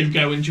 Yeah, you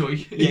go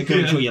enjoy. Go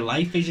enjoy your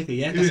life. Basically,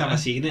 that's how I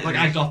seen it. Like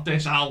I got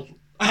this. I'll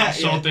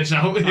sort this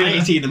out. I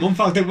ain't seen the month.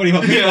 Don't worry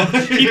about me. You're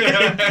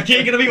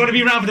gonna want to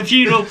be around for the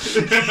funeral.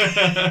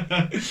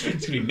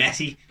 It's gonna be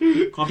messy.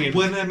 Can't be.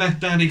 When I met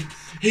Danny,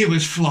 he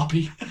was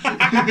floppy.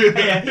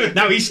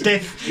 Now he's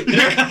stiff.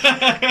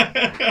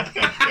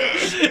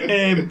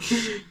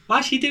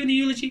 Why's she doing the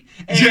eulogy?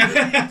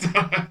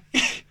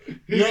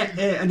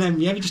 And then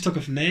we just took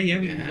it from there.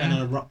 We went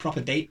on a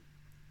proper date.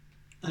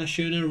 And I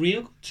showed her a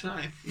real good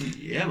time.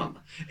 Yeah, man.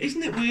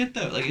 Isn't it weird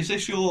though? Like, is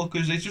this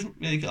because it's just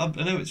like, I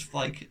know it's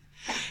like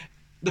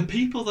the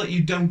people that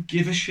you don't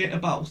give a shit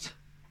about,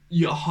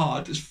 you're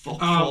hard as fuck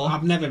for.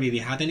 I've never really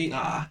had any.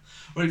 Right.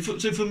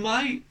 So for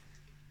my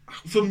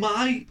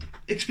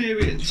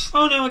experience.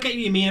 Oh no, I get what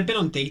you mean. I've been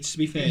on dates, to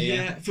be fair.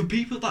 Yeah. For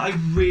people that I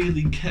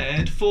really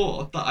cared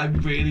for, that I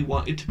really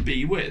wanted to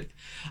be with,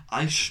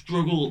 I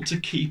struggled to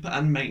keep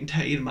and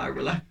maintain my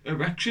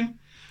erection.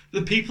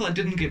 The people I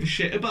didn't give a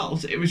shit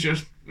about, it was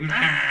just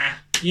nah.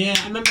 Yeah,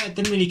 I remember I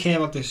didn't really care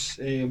about this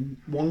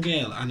one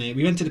girl, and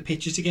we went to the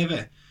pictures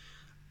together,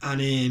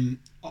 and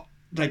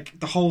like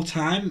the whole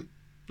time,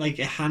 like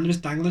her hand was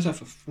dangling. So I'm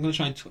gonna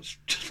try and touch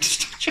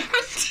her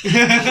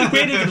hand.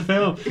 Way into the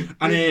film,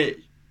 and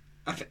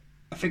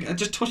I think I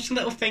just touched a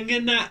little finger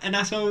in that, and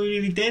that's all we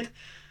really did.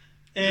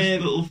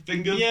 Little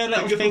finger,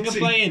 finger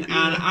playing, and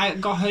I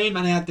got home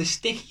and I had the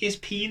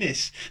stickiest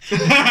penis. What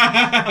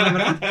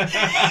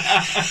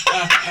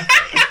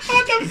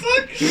the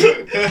fuck?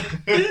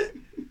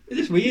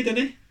 It's weird, isn't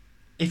it?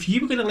 If you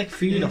were gonna lick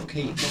food off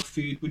Kate, what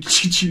food would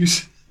you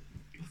choose?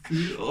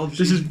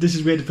 This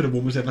is weird for the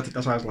woman. I think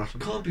that's why I was laughing.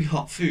 Can't be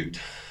hot food.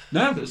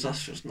 No, because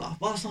that's just not.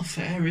 Well, that's not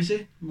fair, is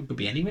it? It could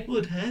be anyway.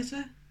 Would hurt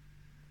it?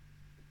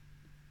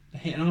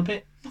 Hitting on a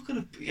bit. I'm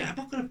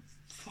not gonna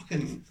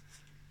fucking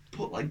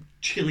put like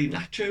chili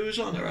nachos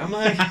on her, am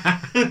I?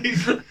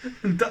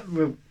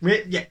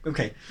 Yeah,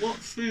 okay. What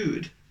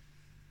food?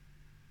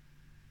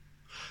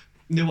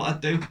 You know what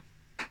I'd do?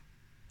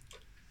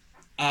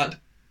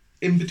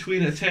 In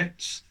between her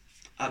tits,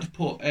 I'd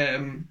put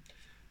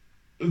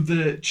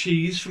the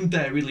cheese from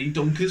Dairy Lee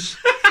Dunkers.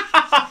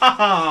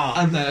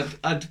 And then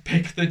I'd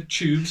pick the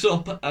tubes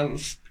up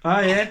and... Oh,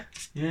 yeah.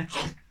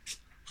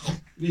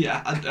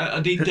 Yeah,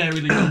 I'd eat dairy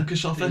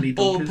dunkus off Dairy it,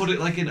 or Dunkers. put it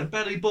like in a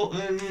belly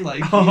button,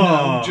 like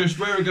Oh. just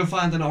where I go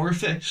find an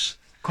orifice.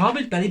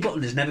 Carmen's belly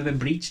button has never been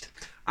breached.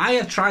 I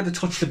have tried to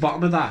touch the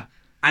bottom of that,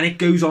 and it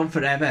goes on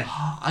forever.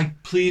 I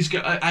please go.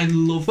 I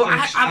love But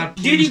this. the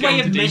Please only go way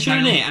into of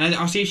measuring detail. it, and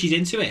I'll see if she's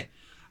into it,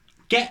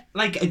 get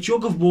like a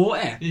jug of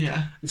water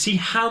Yeah. and see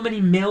how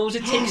many mils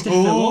it takes to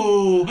fill up.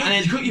 Oh, And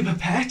then- you got your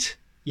pipette.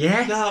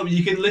 Yeah. No,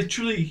 you can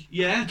literally.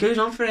 Yeah. It goes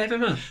on forever,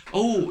 man.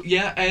 Oh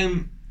yeah.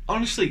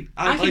 Honestly,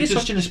 I think it's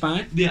touching the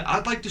spine. Yeah,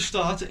 I'd like to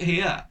start it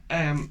here.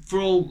 For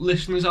all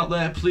listeners out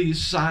there,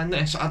 please sign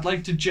this. I'd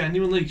like to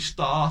genuinely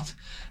start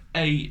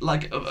I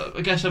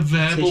guess a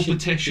verbal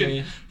petition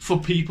Yeah. for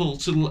people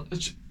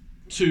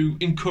to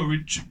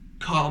encourage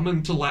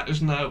Carmen to let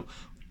us know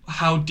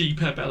how deep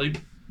her belly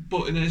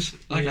button is.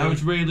 Like, Yeah. I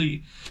would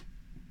really,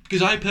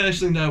 because I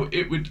personally know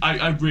it would.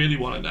 I really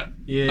want to know.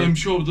 Yeah. I'm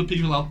sure the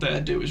people out there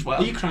do as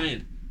well. Are you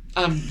crying?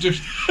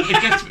 Just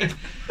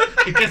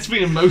it gets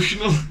me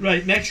emotional.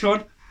 Right, next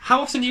one.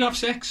 How often do you have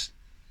sex?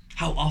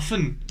 How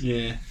often?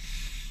 Yeah.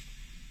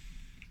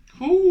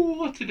 Ooh,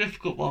 what's a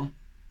difficult one.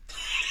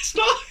 It's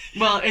not.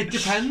 Well, it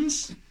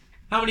depends.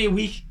 How many a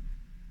week?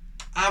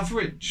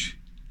 Average.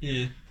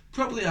 Yeah.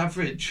 Probably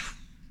average.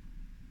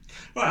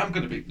 Right, I'm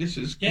going to be, this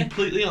is Yeah.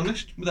 completely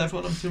honest with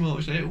everyone. I'm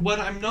always say when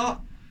I'm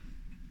not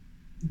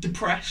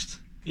depressed,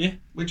 Yeah.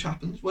 which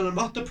happens, when I'm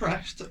not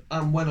depressed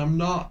and when I'm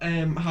not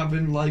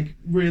having like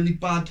really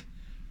bad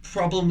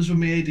problems with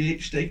my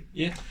ADHD,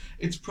 Yeah.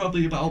 it's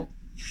probably about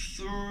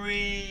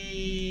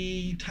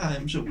 3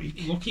 times a week.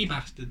 Lucky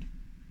bastard.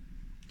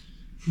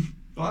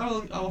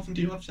 How often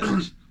do you have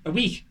sex? A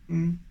week?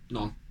 Mm.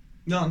 None.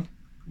 None.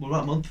 What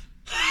about a month?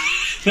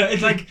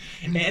 It's like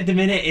at the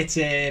minute it's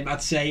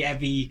I'd say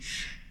every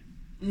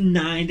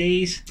 9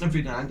 days.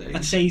 Every 9 days.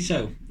 I'd say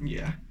so.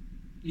 Yeah.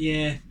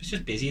 Yeah, it's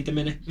just busy at the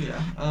minute.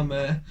 Yeah,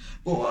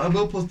 but I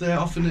will put there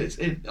often.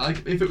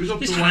 Like if it was up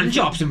There's to hand one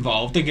jobs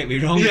involved. Don't get me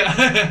wrong.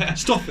 Yeah,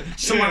 Stuff.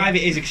 Saliva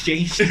is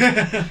exchanged.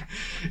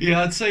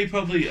 yeah, I'd say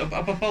probably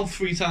about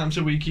 3 times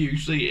a week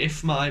usually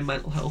if my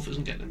mental health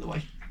isn't getting in the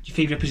way. Your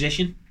favourite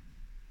position?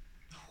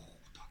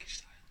 Doggy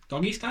style.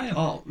 Doggy style.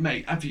 Oh,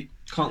 mate, have you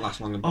Can't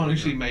last long.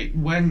 honestly, mate?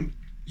 When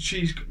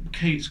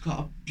Kate's got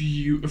a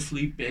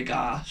beautifully big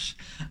ass,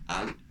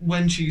 and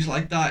when she's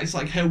like that, it's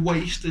like her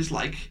waist is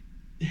like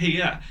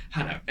here,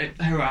 and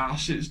her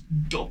ass is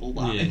double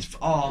that. Yeah. It's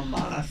man,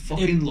 I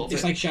fucking love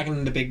It's it. like shagging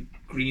in the big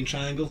green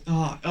triangle.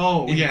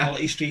 Oh In yeah.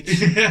 quality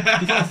streets. You've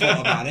not thought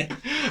about it.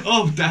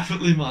 Oh,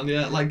 definitely, man.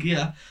 Yeah, like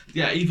yeah,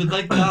 either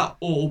like that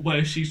or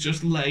where she's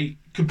just lay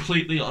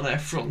completely on her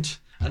front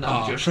and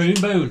I'm just prune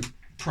bone.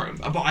 prone.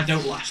 But I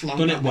don't last long.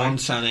 Done that it way.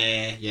 once and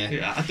yeah.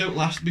 Yeah, I don't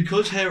last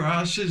because her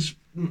ass is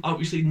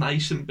obviously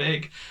nice and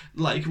big.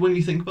 Like when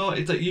you think about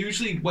it, that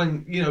usually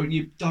when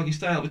you doggy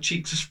style, the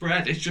cheeks are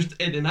spread, it's just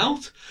in and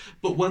out.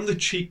 But when the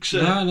cheeks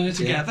are No, it's-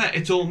 together,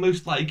 it's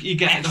almost like you're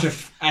getting Extra.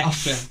 a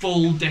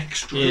full dick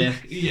stroke.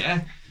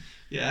 Yeah.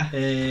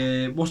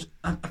 I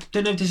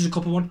don't know if this is a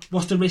couple one.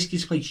 What's the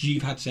riskiest place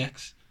you've had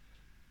sex?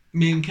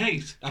 Me and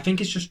Kate. I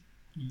think it's just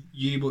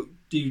you, but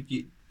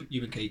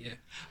you and Kate, yeah.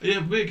 Yeah,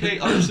 me and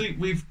Kate, honestly,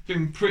 we've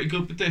been pretty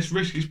good with this.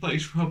 Riskiest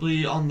place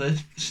probably on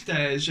the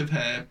stairs of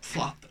her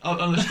flat,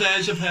 on the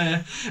stairs of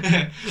her,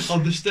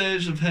 on the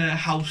stairs of her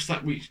house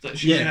that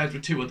she Yeah. shared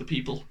with 2 other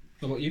people.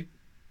 What about you?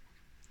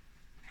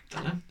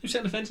 Don't know. Who's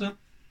sitting on the fence now?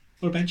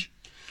 Or a bench?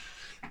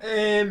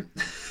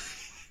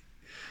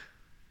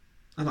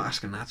 I'm not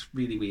asking that. It's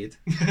really weird.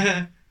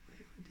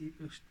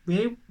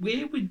 Where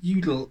would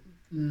you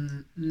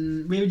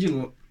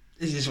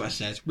this is what it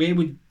says. Where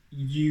would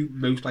you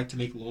most like to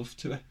make love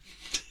to her?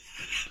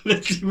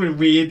 Literally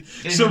weird.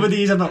 Some of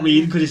these I'm not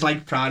reading because it's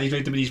like Praddy's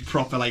writing these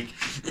proper like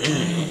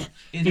In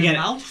Forget the it.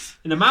 mouth?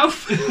 in the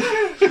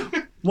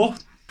mouth.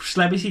 What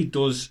celebrity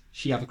does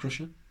she have a crush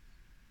on?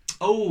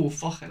 Oh,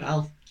 fucking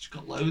hell. She's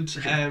got loads.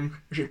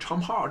 Is it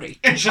Tom Hardy?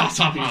 It's not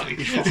Tom Hardy.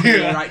 You're fucking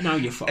yeah, right now.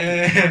 You're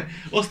fucking.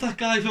 What's that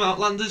guy from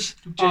Outlanders?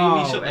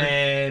 Jamie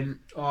something?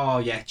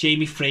 Yeah,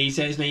 Jamie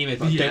Fraser. His name is.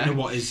 But I Yeah. don't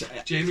know what his.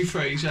 Jamie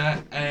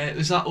Fraser.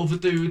 There's that other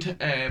dude.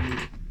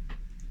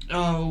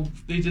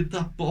 They did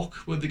that book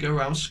where they go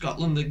around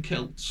Scotland in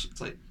kilts.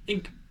 It's like.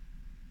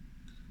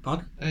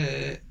 Pardon?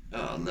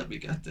 Let me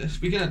get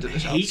this. We can edit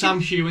this out. Hate Sam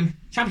Hewen.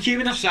 Sam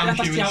Hewen. That's Sam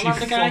the Hewen.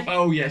 Outlander guy.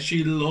 Oh yeah,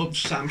 she loves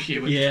Sam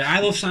Hewen. Yeah, I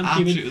love Sam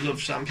Hewen. Absolutely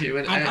loves Sam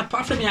Hewen.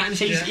 Apart from that, and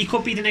says yeah. he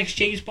could be the next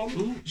James Bond.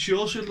 Ooh, she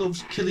also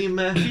loves Cillian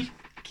Murphy.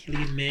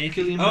 Cillian Murphy.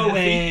 Cillian Oh,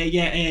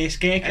 Murphy.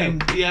 Scarecrow.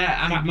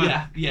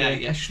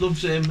 Yeah, she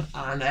loves him.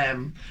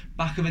 And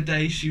back in the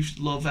day, she used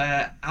to love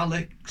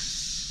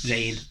Alex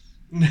Zane.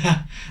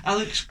 not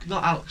Alex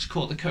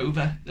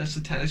Kornikova. That's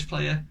the tennis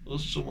player, or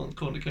someone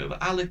Kornikova.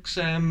 Alex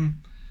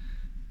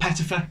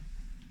Pettifer.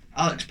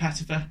 Alex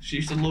Pettifer. She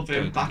used to love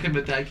him back in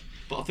the day,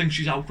 but I think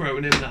she's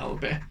outgrowing him now a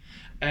bit.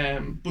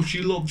 But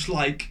she loves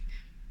like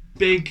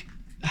big,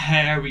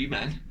 hairy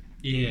men.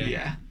 Yeah.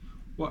 Yeah.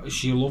 What?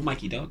 She love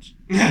Mikey Dodds.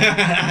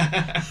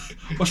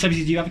 What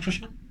celebrity do you have a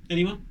crush on?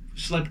 Anyone?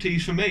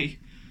 Celebrities for me.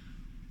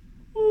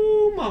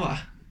 Ooh,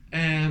 mama. Oh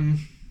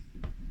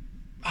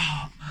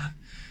man,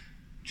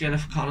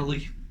 Jennifer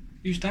Connelly.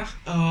 Who's that?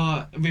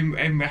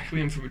 In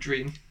Requiem for a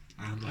Dream.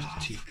 I'm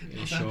not too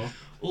love sure.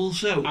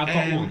 Also, I've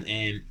got one.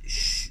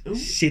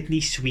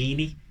 Sydney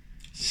Sweeney.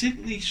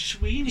 Sydney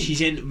Sweeney.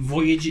 She's in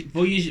Voyages.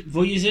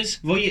 Voyages.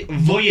 Oh,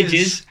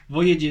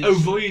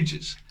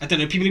 Voyages. I don't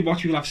know. People who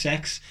watch people have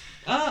sex.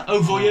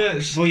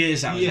 Voyeurs.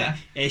 Voyeurs, that was Yeah.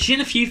 it. She's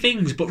in a few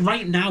things, but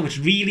right now it's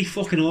really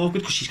fucking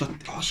awkward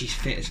because she's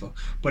fit as well.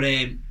 But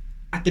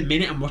at the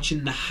minute I'm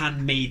watching The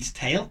Handmaid's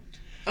Tale.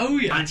 Oh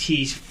yeah. And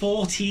she's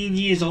 14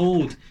 years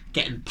old,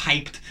 getting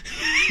piped.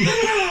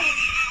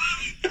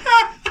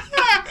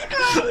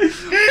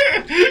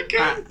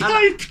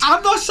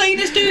 I'm not saying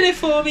it's doing it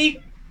for me,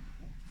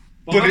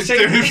 but it's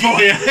doing it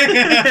for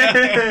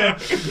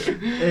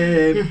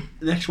you.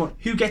 Next one.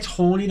 Who gets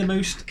horny the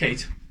most?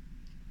 Kate.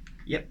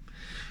 Yep.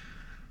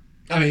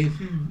 I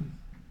mean,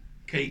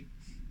 Kate.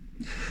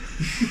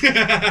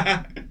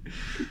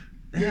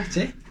 That's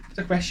it.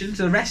 The questions.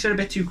 The rest are a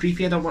bit too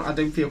creepy. I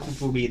don't feel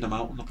comfortable reading them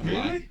out. I'm not gonna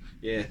lie.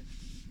 Yeah.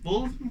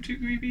 All of them too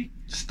creepy.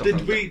 Stuff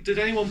like that. Did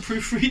anyone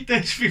proofread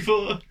this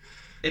before?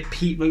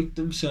 Pete wrote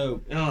them,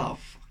 so. Oh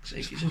fuck's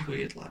sake! He's a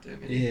weird lad,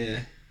 isn't he?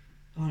 Yeah.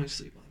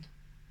 Honestly, man.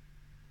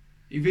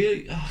 He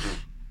really. Yeah.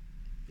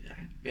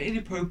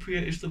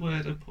 Inappropriate is the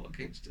word I put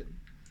against him.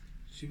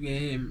 Should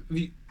we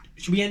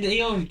end it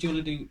here, or do you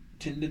want to do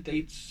Tinder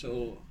dates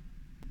or?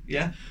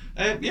 Yeah.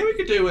 We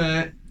could do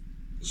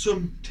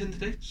some Tinder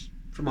dates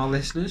From our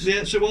listeners.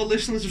 Yeah. So our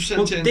listeners have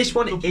sent in. This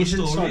one a couple isn't.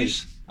 of Sorry,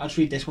 stories. I'll just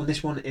read this one.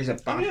 This one is a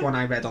bad one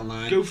I read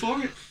online. Go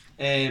for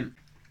it.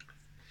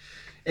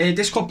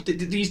 This couple,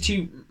 these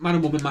two man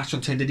and woman matched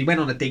on Tinder. They went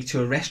on a date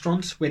to a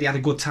restaurant where they had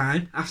a good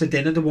time. After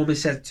dinner, the woman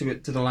said to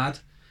the lad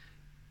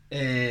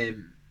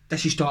that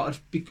she started.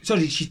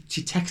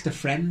 She texted a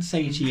friend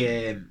saying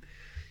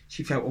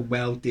she felt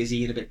unwell,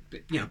 dizzy, and a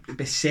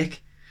bit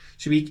sick.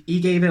 So he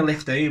gave her a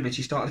lift home, and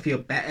she started to feel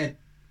better.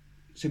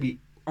 So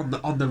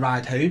on the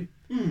ride home,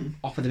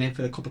 offered him in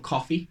for a cup of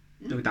coffee.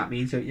 Know what that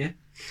means, don't you?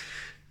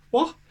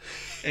 What?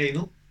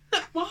 Anal.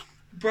 What?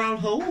 Brown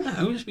hole.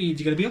 No, it just means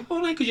you're going to be up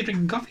all night because you're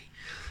drinking coffee.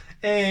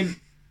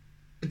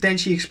 But then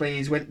she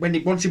explains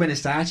once he went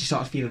inside, she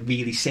started feeling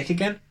really sick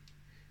again,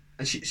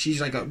 and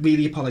she's like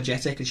really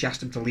apologetic, and she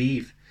asked him to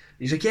leave. And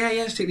he's like, yeah,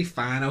 it's totally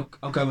fine.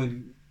 I'll go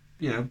and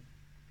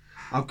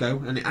I'll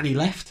go, and he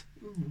left.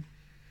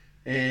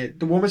 The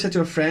woman said to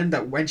her friend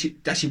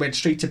that she went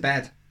straight to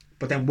bed,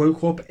 but then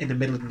woke up in the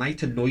middle of the night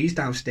to noise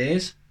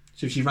downstairs.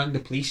 So she rang the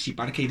police. She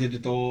barricaded the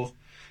door,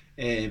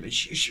 and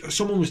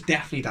someone was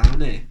definitely down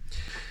there.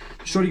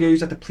 The story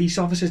goes that the police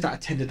officers that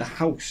attended the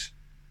house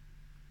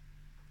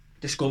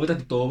discovered that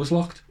the door was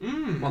locked.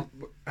 And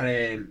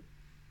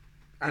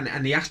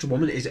they asked the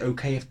woman, is it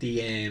okay if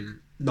they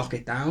knock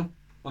it down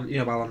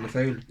while on the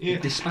phone? Yeah.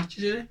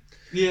 Dispatches, is it?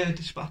 Yeah,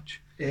 dispatch.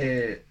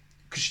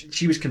 Because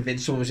she was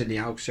convinced someone was in the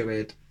house,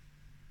 so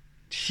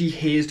she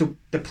hears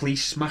the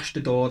police smash the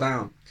door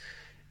down,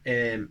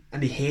 and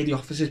they hear the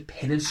officers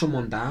pinning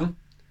someone down.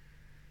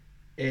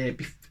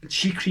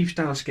 She creeps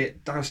downstairs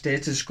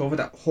to discover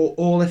that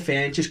all her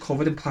furniture is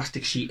covered in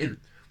plastic sheeting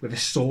with a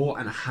saw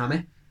and a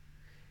hammer.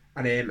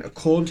 And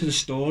according to the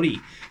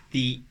story,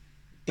 the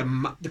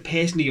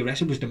person he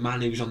arrested was the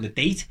man who was on the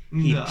date.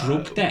 He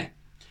drugged her,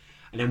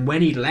 and then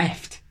when he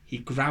left, he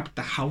grabbed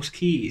the house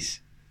keys,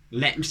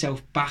 let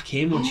himself back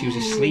in when she was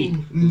asleep,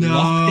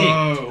 locked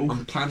it,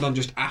 and planned on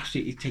just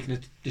absolutely taking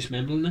it,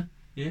 dismembering her.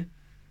 Yeah.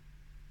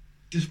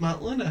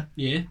 Dismantling her?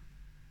 Yeah.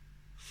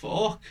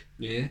 Fuck.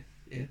 Yeah.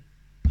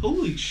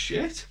 Holy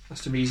shit.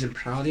 That's the reason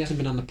Proud he hasn't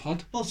been on the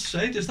pod. Well,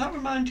 does that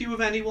remind you of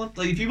anyone?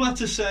 Like, if you had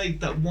to say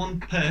that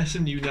one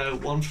person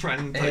one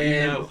friend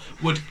that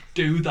would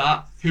do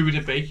that, who would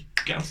it be?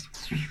 Go.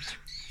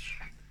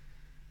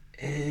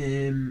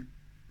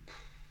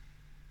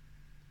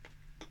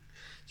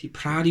 See,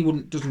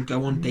 Proud doesn't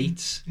go on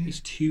dates. He's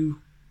too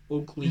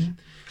ugly.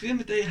 At the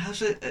end of the day, it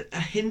has a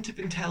hint of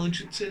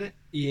intelligence in it.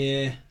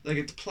 Yeah. Like,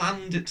 it's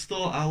planned, it's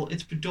thought out,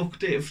 it's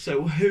productive.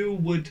 So who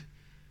would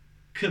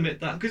commit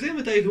that? Because at the end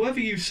of the day, whoever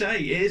you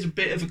say is a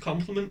bit of a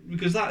compliment,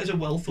 because that is a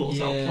well thought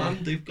out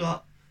plan. They've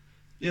got,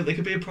 they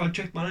could be a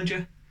project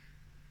manager.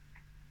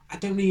 I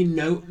don't really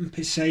know him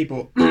per se,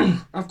 but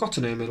I've got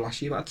to know him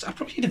last year. But I'd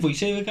probably be the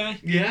voiceover guy.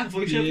 Yeah,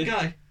 voiceover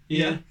guy.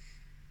 Yeah,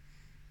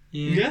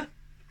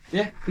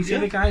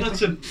 voiceover guy.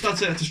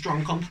 That's a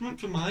strong compliment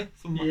from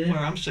where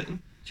I'm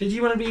sitting. So do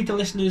you want to read the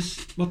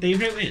listeners what they've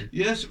written in?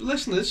 Yes,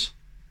 listeners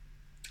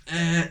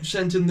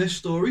sent in this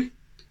story.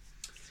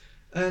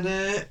 And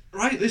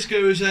right, this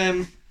goes.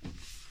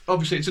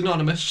 Obviously, it's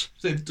anonymous.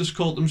 They've just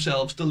called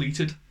themselves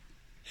Deleted.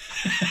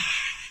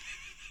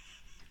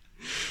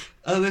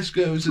 And this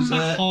goes as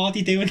How hard are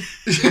you doing?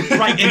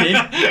 Writing in.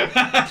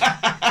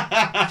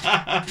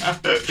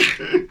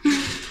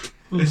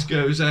 This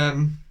goes.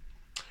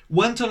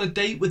 Went on a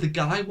date with a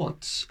guy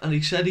once, and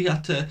he said he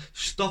had to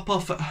stop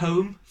off at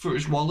home for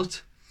his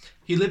wallet.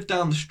 He lived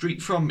down the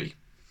street from me.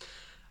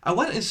 I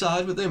went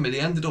inside with him, and he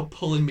ended up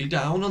pulling me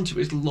down onto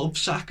his love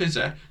sack as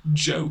a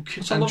joke.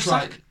 What's a love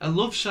sack? A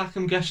love sack,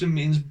 I'm guessing,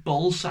 means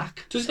ball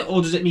sack. Does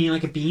it mean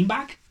like a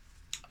beanbag?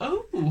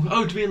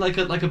 Oh, do you mean like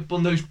a one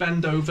of those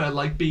bend over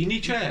like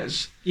beanie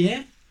chairs?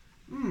 Yeah.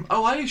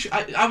 Oh, I was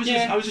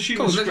assuming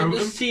Cool, scrotum.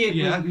 let's see it.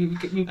 Yeah.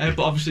 We- But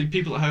obviously,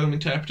 people at home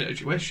interpret it as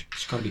you wish.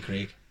 It's got to be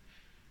Craig.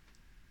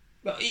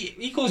 Well,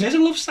 he calls it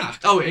a love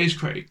sack. Oh, it is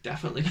Craig,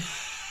 definitely.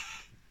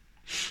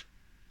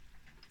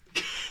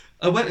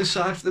 I went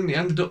inside for them. He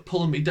ended up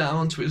pulling me down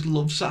onto his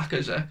love sack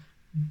as a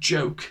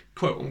joke,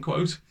 quote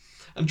unquote,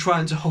 and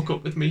trying to hook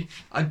up with me.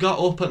 I got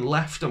up and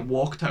left and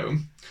walked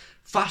home.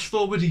 Fast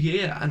forward a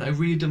year, and I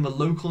read in the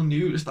local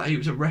news that he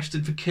was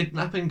arrested for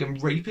kidnapping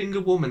and raping a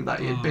woman that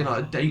he had been on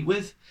a date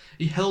with.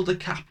 He held her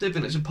captive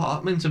in his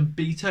apartment and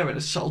beat her and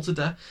assaulted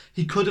her.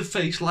 He could have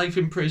faced life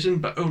in prison,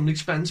 but only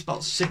spent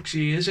about 6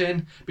 years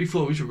in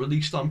before he was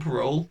released on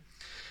parole.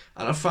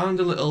 And I found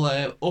a little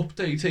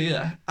update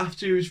here.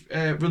 After he was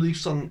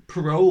released on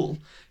parole,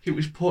 he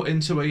was put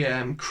into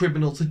a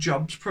criminal to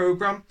jobs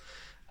program,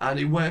 and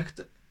he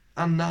worked.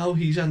 And now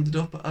he's ended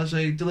up as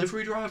a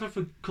delivery driver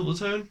for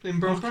Colourtone in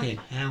Broadway. Fucking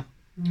hell.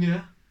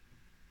 Yeah.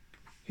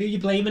 Who are you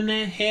blaming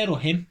there, her or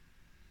him?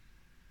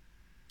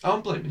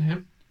 I'm blaming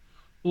him.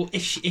 Well,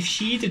 if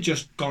she'd have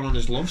just gone on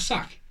his love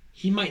sack,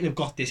 he mightn't have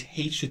got this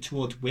hatred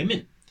towards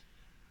women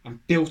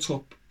and built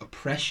up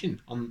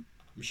oppression on,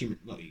 I'm assuming,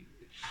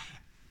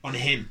 on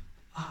him.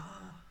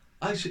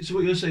 I see. So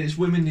what you're saying is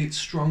women need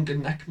stronger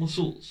neck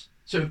muscles.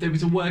 So if they were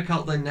to work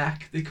out their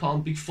neck, they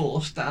can't be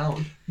forced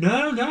down.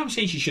 No, I'm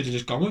saying she should have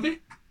just gone with it.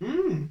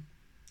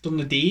 Done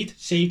the deed,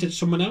 saved it to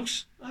someone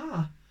else.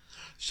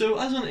 So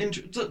as an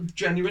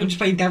genuine... I'm just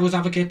playing devil's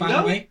advocate, by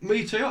the way.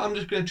 Me too. I'm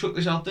just going to chuck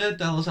this out there,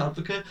 devil's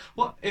advocate.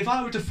 What if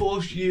I were to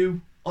force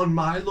you on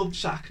my love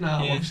sack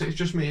now? Yeah. Obviously, it's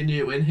just me and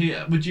you in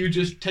here. Would you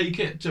just take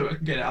it so I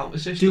can get it out of the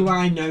system? Do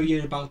I know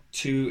you're about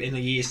to, in a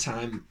year's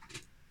time,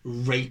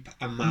 rape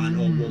a man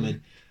or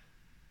woman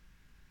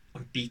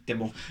and beat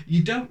them up?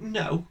 You don't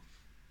know,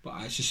 but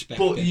I suspect.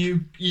 But it.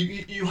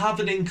 you have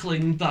an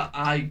inkling that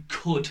I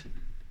could,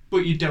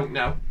 but you don't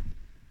know.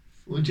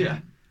 Would you?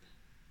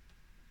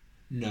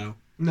 No.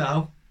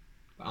 No.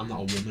 But I'm not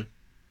a woman.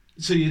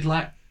 So you'd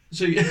like...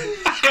 So you...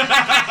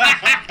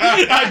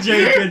 I'm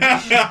joking.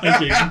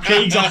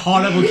 Craig's a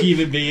horrible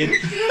human being.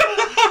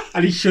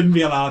 And he shouldn't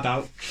be allowed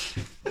out.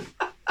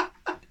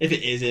 If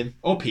it is him.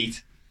 Or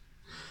Pete.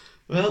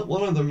 Well,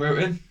 one of them wrote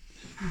in.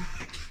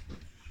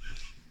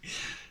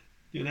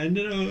 You want to end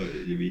it, or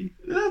you mean?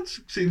 That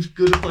seems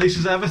good a place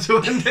as ever to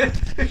end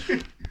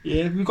it.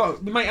 Yeah, we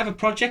might have a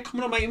project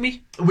coming up, mightn't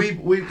we?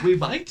 We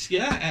might,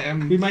 yeah.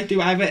 We might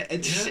do either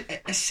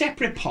a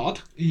separate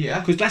pod. Yeah.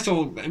 Because let's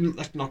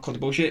not cut the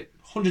bullshit.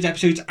 100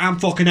 episodes, I'm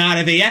fucking out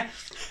of here.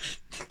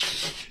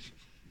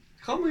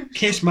 Can't we?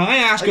 Kiss my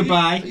ass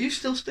goodbye. Are you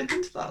still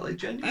sticking to that, like,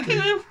 genuinely? I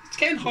don't know. It's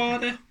getting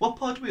harder. What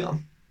pod are we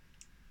on?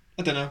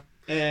 I don't know.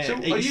 So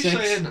 86. are you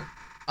saying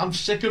I'm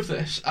sick of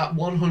this? At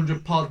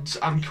 100 pods,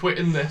 I'm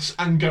quitting this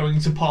and going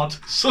to pod?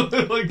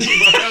 Something like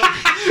that.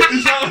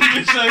 Is that what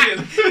you're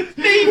saying?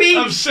 Maybe.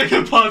 I'm sick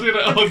of podding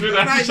at 100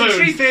 Right, episodes.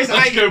 the truth is,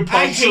 Let's go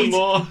pod some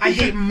more. I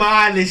hate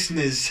my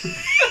listeners.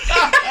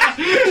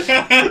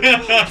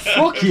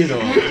 Fuck you,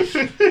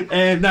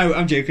 though. No,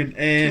 I'm joking.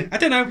 I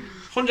don't know.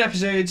 100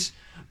 episodes.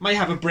 Might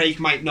have a break,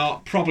 might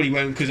not. Probably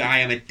won't, because I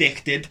am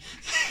addicted.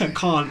 I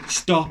can't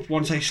stop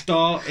once I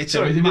start. It's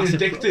Sorry, a do you mean massive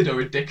addicted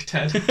or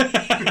addicted?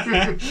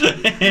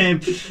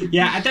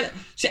 Yeah, I don't.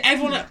 So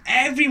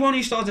everyone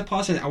who starts a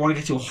podcast says, I want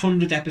to get to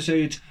 100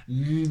 episodes.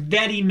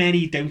 Very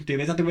many don't do it.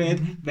 Is that the word?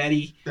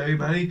 Very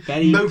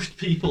Very. Most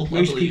people,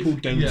 Most I believe. people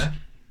don't. Yeah.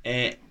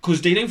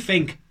 Because they don't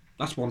think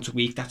that's once a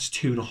week. That's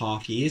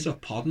 2.5 years of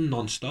podding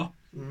non-stop.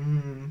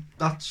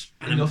 That's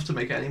enough to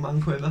make any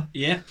man quiver.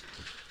 Yeah.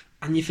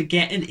 And you're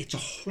forgetting it's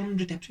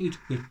 100 episodes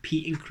with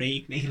Pete and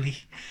Craig mainly.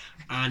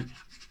 And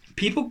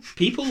people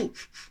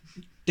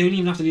don't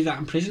even have to do that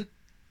in prison.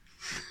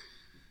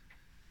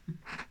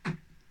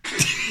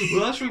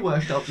 Well, as we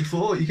worked out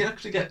before, you can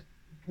actually get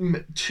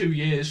 2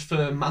 years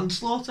for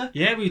manslaughter.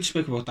 Yeah, we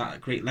spoke about that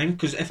at great length.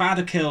 Because if I'd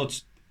have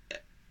killed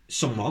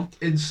someone,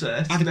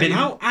 Insert. I'd have been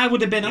out. I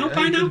would have been out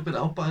by you now. would have been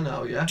out by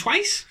now, yeah.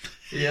 Twice.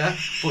 Yeah,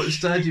 but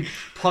instead you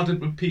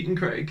podded with Pete and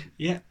Craig.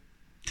 Yeah.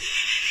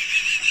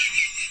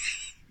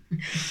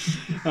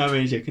 I'm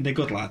only joking. They're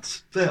good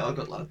lads. They are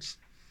good lads.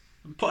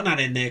 I'm putting that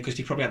in there because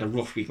they probably had a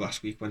rough week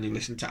last week when they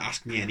listened to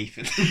Ask Me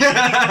Anything.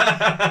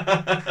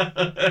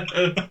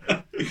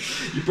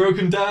 You broke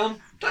them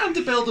down. Time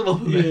to build them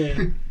up a bit.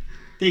 Yeah.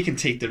 They can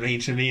take the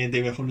reins from me and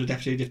do 100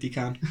 episodes if they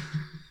can.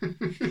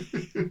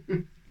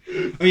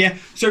 Oh yeah,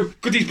 so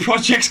got these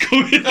projects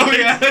coming. Oh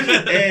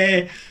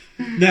yeah.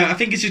 No, I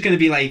think it's just going to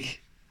be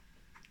like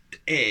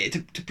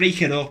to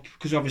break it up,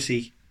 because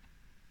obviously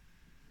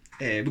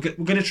we're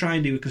going to try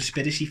and do a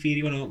conspiracy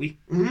theory one, aren't we?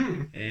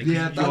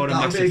 Yeah,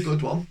 that'd be a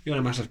good one. You're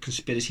a massive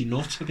conspiracy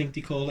nut, I think they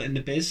call it in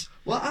the biz.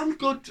 Well, I'm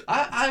good.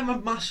 I'm a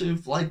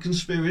massive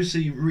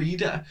conspiracy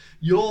reader.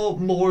 You're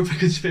more of a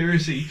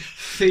conspiracy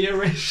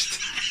theorist.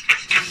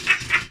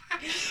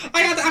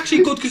 I had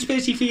actually good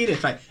conspiracy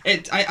theories. Right,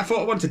 I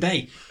thought of one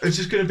today. It's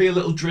just going to be a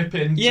little drip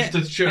in, just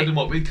to show them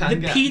what we can the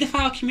get.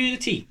 paedophile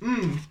community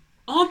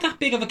aren't that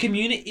big of a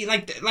community.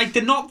 Like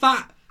they're not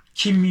that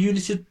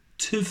communicative.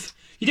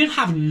 You don't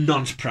have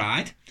nonce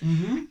pride.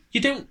 Mm-hmm.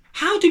 You don't.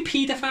 How do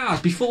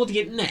paedophiles before the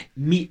internet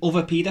meet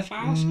other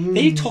paedophiles?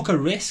 They took a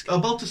risk, I'm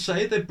about to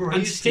say they're brave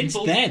and since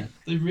people. then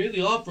They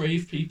really are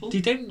brave people. they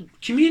don't.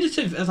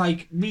 Communicative are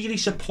like really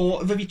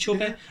supportive of each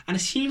other, and it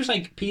seems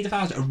like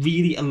paedophiles are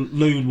really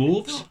lone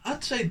wolves. No,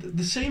 I'd say that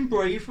the same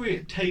bravery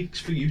it takes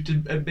for you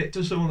to admit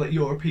to someone that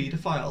you're a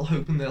paedophile,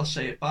 hoping they'll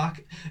say it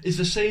back, is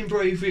the same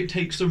bravery it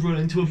takes to run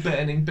into a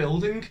burning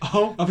building.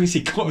 Oh,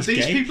 obviously, God was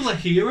These gay. people are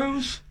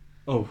heroes.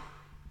 Oh,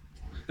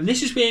 and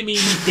this is where me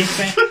and you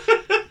differ.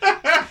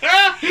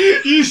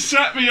 You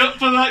set me up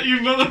for that, you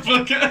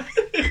motherfucker.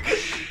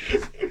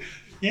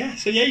 Yeah,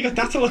 so yeah, you got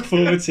that to look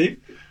forward to.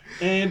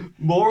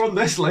 More on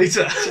this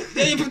later.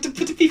 Yeah, but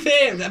to be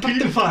fair,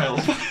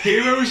 Paedophiles,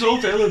 heroes or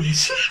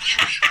villains?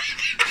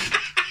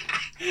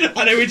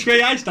 I know which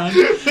way I stand.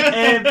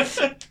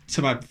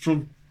 So my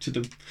front to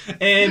them.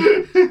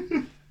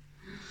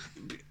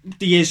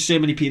 There is so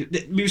many we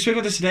were speaking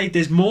about this today.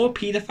 There's more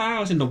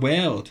paedophiles in the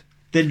world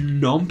than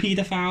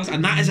non-paedophiles,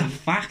 and that is a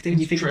fact when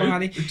you think True.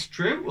 about it. It's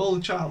true. All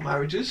the child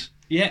marriages.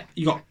 Yeah,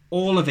 you got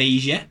all of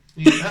Asia.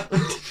 Yeah. I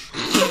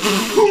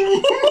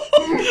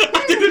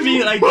didn't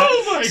mean it like that.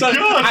 Oh my So,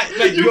 god!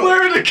 like, you're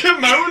wearing a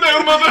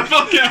kimono,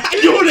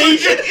 motherfucker! You're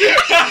Asian.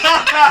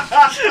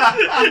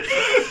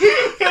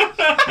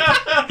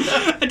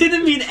 I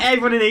didn't mean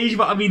everyone in Asia,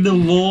 but I mean the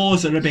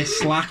laws are a bit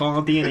slack,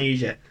 aren't they, in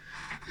Asia?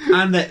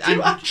 And Do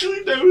you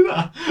actually know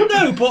that?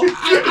 no, but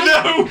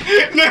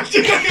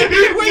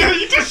No,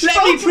 you just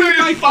let me prove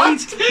my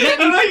point.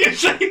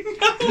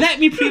 Let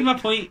me prove my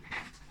point.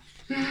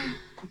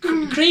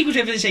 Craig was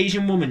with this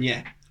Asian woman,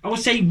 yeah. I would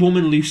say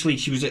woman loosely.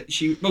 She's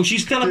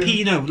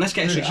Filipino. Let's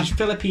get it straight. She's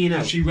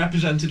Filipino. She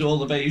represented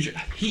all of Asia.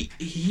 He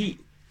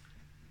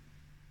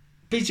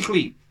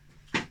basically,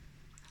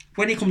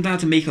 when it come down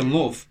to making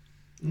love,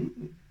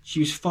 she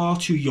was far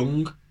too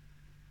young.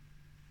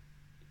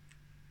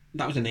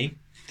 That was her name.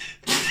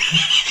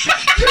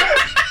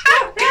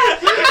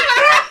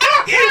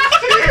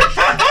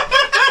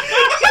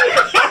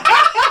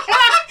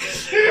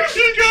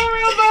 You got me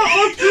on that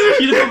one.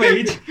 You know what I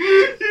mean?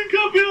 You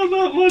got me on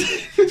that one.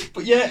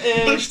 But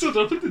yeah, I stood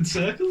up and did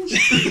circles.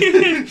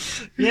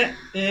 yeah.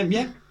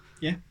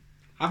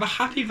 Have a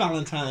happy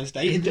Valentine's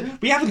Day.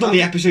 We haven't done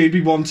the episode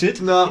we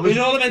wanted. No, it was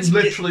all meant to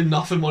be. Literally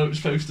nothing what it was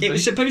supposed to be. It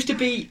was supposed to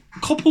be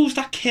couples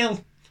that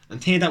kill,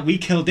 and here that we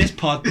killed this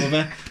pod,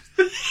 brother.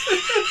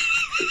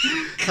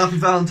 Happy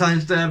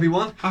Valentine's Day,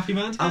 everyone. Happy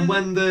Valentine's. And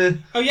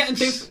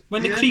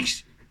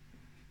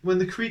when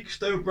the creeks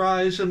don't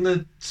rise and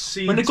the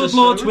seeds when the good are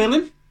Lord's sown.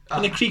 willing,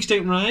 and the creeks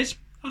don't rise,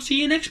 I'll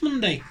see you next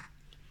Monday.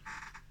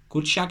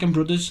 Good shagging,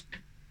 brothers.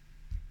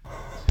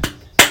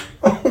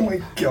 Oh my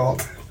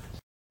god.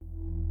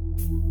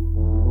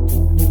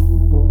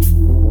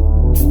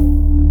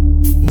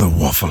 The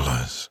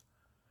Wafflers.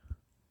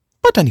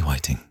 But any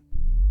waiting.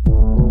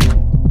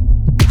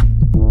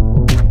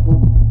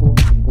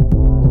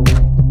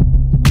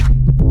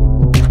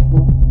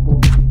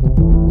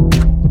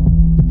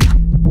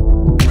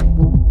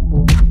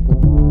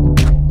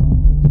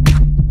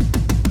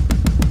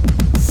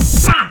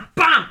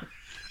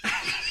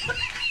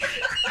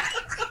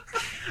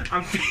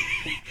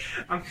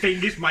 I'm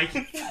fingers, Mike.